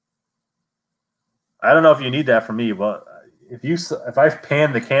 I don't know if you need that from me, but if I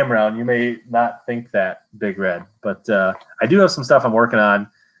pan the camera on, you may not think that, Big Red. But I do have some stuff I'm working on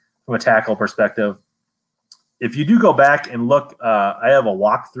from a tackle perspective. If you do go back and look, I have a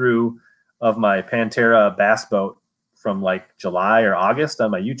walkthrough of my Pantera bass boat from like July or August on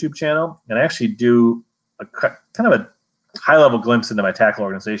my YouTube channel, and I actually do a kind of a high-level glimpse into my tackle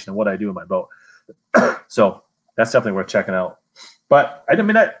organization and what I do in my boat. So that's definitely worth checking out. But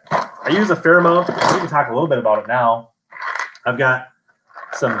I use a fair amount. We can talk a little bit about it now. I've got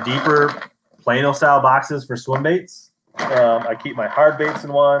some deeper Plano style boxes for swim baits. I keep my hard baits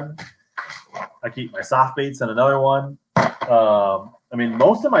in one. I keep my soft baits in another one. I mean,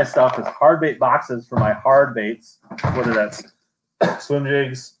 most of my stuff is hard bait boxes for my hard baits, whether that's swim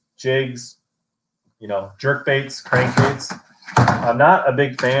jigs, jerk baits, crank baits. I'm not a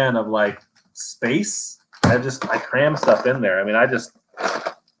big fan of like space. I cram stuff in there. I mean, I just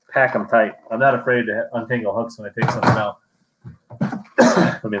pack them tight. I'm not afraid to untangle hooks when I take something out.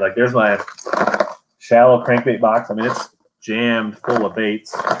 I mean, like there's my shallow crankbait box. I mean, it's jammed full of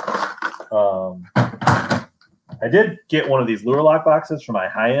baits. I did get one of these lure lock boxes for my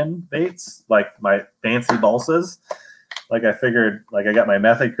high-end baits, like my fancy balsas. Like I figured, like I got my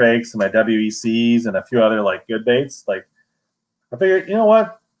method crakes and my WECs and a few other like good baits. Like I figured, you know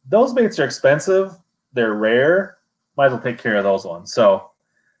what? Those baits are expensive. They're rare. Might as well take care of those ones. So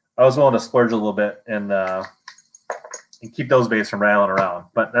I was willing to splurge a little bit and keep those baits from rattling around.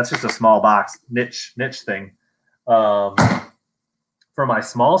 But that's just a small box niche thing. For my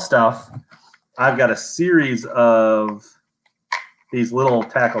small stuff, I've got a series of these little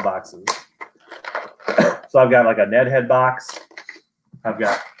tackle boxes. So I've got like a Ned head box. I've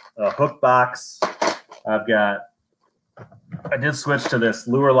got a hook box. I did switch to this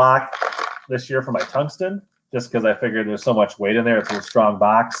lure lock this year for my tungsten, just because I figured there's so much weight in there. It's a strong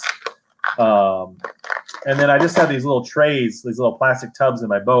box. And then I just have these little trays, these little plastic tubs in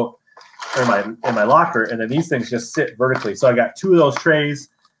my boat, or in my locker, and then these things just sit vertically. So I got two of those trays,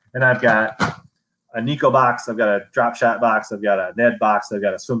 and I've got a Nico box, I've got a drop shot box, I've got a Ned box, I've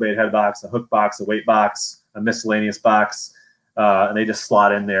got a swim bait head box, a hook box, a weight box, a miscellaneous box, and they just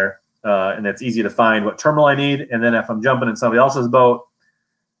slot in there. And it's easy to find what terminal I need. And then if I'm jumping in somebody else's boat,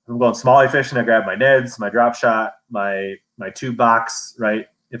 if I'm going smallie fishing, I grab my Neds, my drop shot, my tube box, right?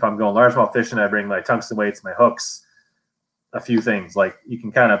 If I'm going largemouth fishing, I bring my tungsten weights, my hooks, a few things. Like you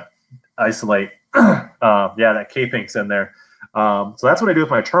can kind of isolate. That K-Pink's in there. So that's what I do with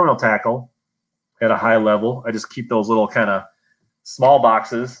my terminal tackle at a high level. I just keep those little kind of small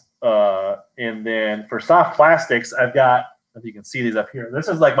boxes. And then for soft plastics, I've got, if you can see these up here, this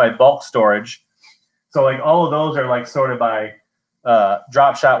is like my bulk storage. So like all of those are like sorted by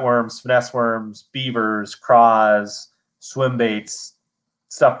drop shot worms, finesse worms, beavers, craws, swim baits,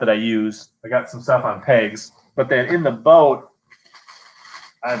 stuff that I use. I got some stuff on pegs. But then in the boat,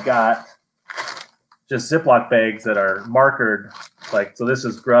 I've got just Ziploc bags that are markered. Like, so this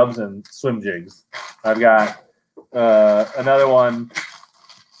is grubs and swim jigs. I've got another one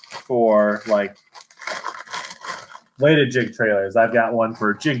for like weighted jig trailers. I've got one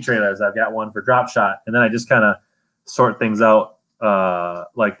for jig trailers. I've got one for drop shot. And then I just kind of sort things out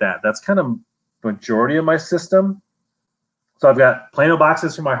like that. That's kind of majority of my system. So I've got Plano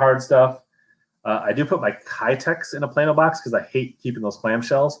boxes for my hard stuff. I do put my Kytex in a Plano box because I hate keeping those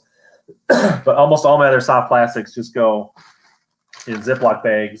clamshells. But almost all my other soft plastics just go in Ziploc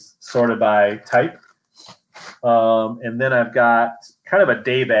bags sorted by type. And then I've got kind of a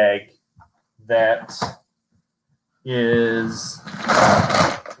day bag that is,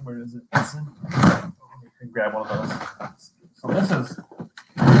 where is it? I can grab one of those. So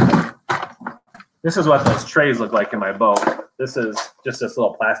this is what those trays look like in my boat. This is just this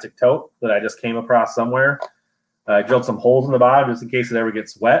little plastic tote that I just came across somewhere. I drilled some holes in the bottom just in case it ever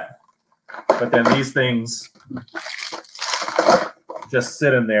gets wet. But then these things just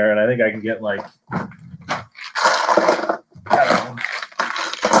sit in there, and I think I can get like, I don't know,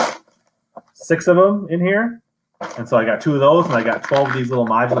 6 of them in here. And so I got 2 of those, and I got 12 of these little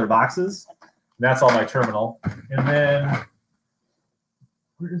modular boxes. And that's all my terminal. And then,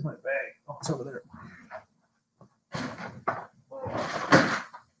 where is my bag? Oh, it's over there.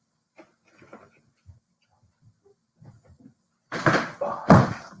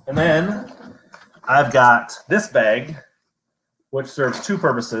 then I've got this bag, which serves two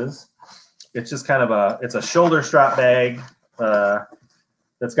purposes. It's just kind of it's a shoulder strap bag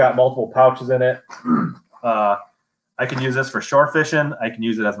that's got multiple pouches in it. I can use this for shore fishing. I can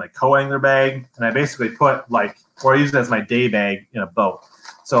use it as my co-angler bag. And I basically or I use it as my day bag in a boat.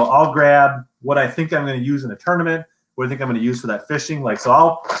 So I'll grab what I think I'm going to use in a tournament, what I think I'm going to use for that fishing. I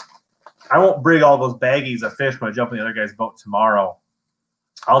won't bring all those baggies of fish when I jump in the other guy's boat tomorrow.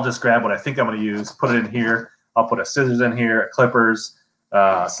 I'll just grab what I think I'm going to use, put it in here. I'll put a scissors in here, clippers,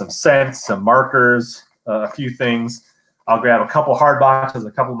 some scents, some markers, a few things. I'll grab a couple hard boxes,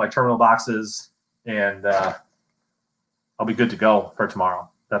 a couple of my terminal boxes, and I'll be good to go for tomorrow.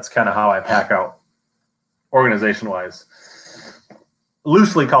 That's kind of how I pack out organization-wise.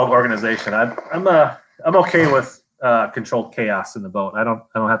 Loosely called organization. I'm okay with controlled chaos in the boat. I don't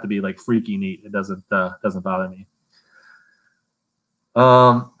have to be like freaky neat. It doesn't bother me.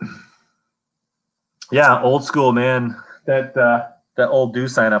 Yeah, old school, man. That old do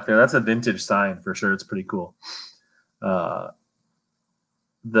sign up there, that's a vintage sign for sure. It's pretty cool. The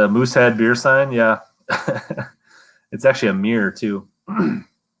Moosehead beer sign, yeah. It's actually a mirror too.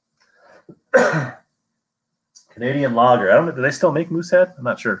 Canadian Lager. I don't know. Do they still make Moosehead? I'm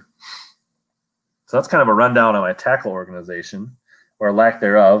not sure. So that's kind of a rundown on my tackle organization, or lack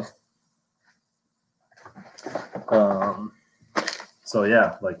thereof. So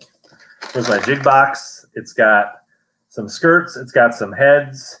yeah, like there's my jig box. It's got some skirts. It's got some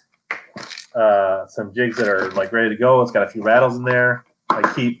heads. Some jigs that are like ready to go. It's got a few rattles in there. I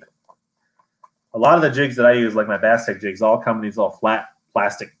keep a lot of the jigs that I use, like my Bass Tech jigs, all come in these little flat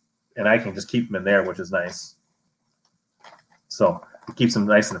plastic, and I can just keep them in there, which is nice. So it keeps them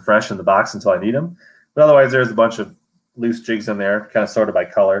nice and fresh in the box until I need them. But otherwise, there's a bunch of loose jigs in there, kind of sorted by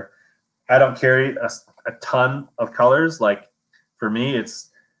color. I don't carry a ton of colors. Like for me, it's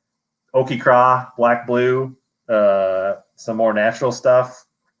Okie Craw, black, blue, some more natural stuff.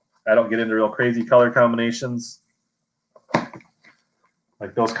 I don't get into real crazy color combinations.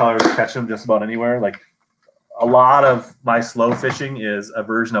 Like those colors, catch them just about anywhere. Like a lot of my slow fishing is a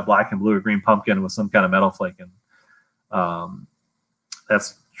version of black and blue or green pumpkin with some kind of metal flaking.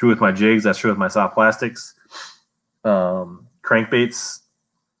 That's true with my jigs. That's true with my soft plastics. Crankbaits,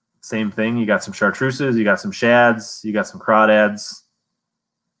 same thing. You got some chartreuses, you got some shads, you got some crawdads.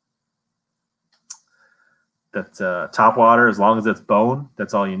 That top water, as long as it's bone,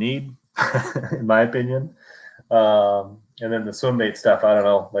 that's all you need, in my opinion. And then the swim bait stuff, I don't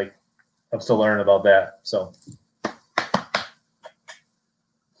know. Like, I'm still learning about that. So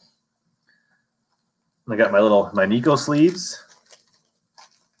I got my Nico sleeves.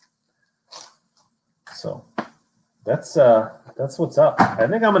 So that's what's up. I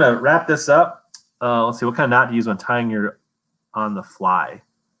think I'm gonna wrap this up. Let's see, what kind of knot to use when tying your on the fly.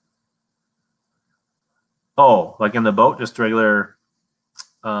 Oh, like in the boat, just regular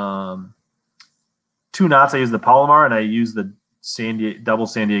 2 knots. I use the Palomar and I use the double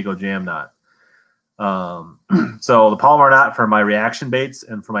San Diego jam knot. So the Palomar knot for my reaction baits,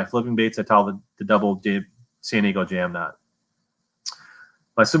 and for my flipping baits, I tie the double San Diego jam knot.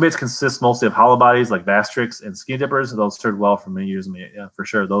 My swim baits consist mostly of hollow bodies like bass tricks and skinny dippers. Those served well for many years. Yeah, for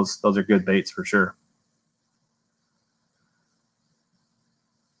sure. Those are good baits for sure.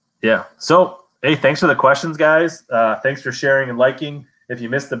 Yeah. So, hey, thanks for the questions, guys. Thanks for sharing and liking. If you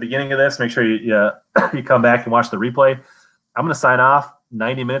missed the beginning of this, make sure you come back and watch the replay. I'm going to sign off.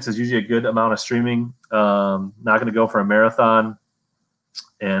 90 minutes is usually a good amount of streaming. Not going to go for a marathon.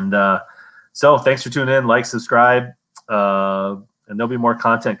 And so thanks for tuning in. Like, subscribe. And there'll be more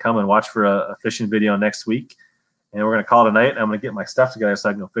content coming. Watch for a fishing video next week. And we're going to call it a night. I'm going to get my stuff together so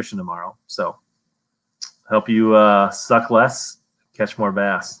I can go fishing tomorrow. So help you suck less, catch more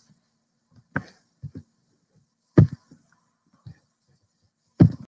bass.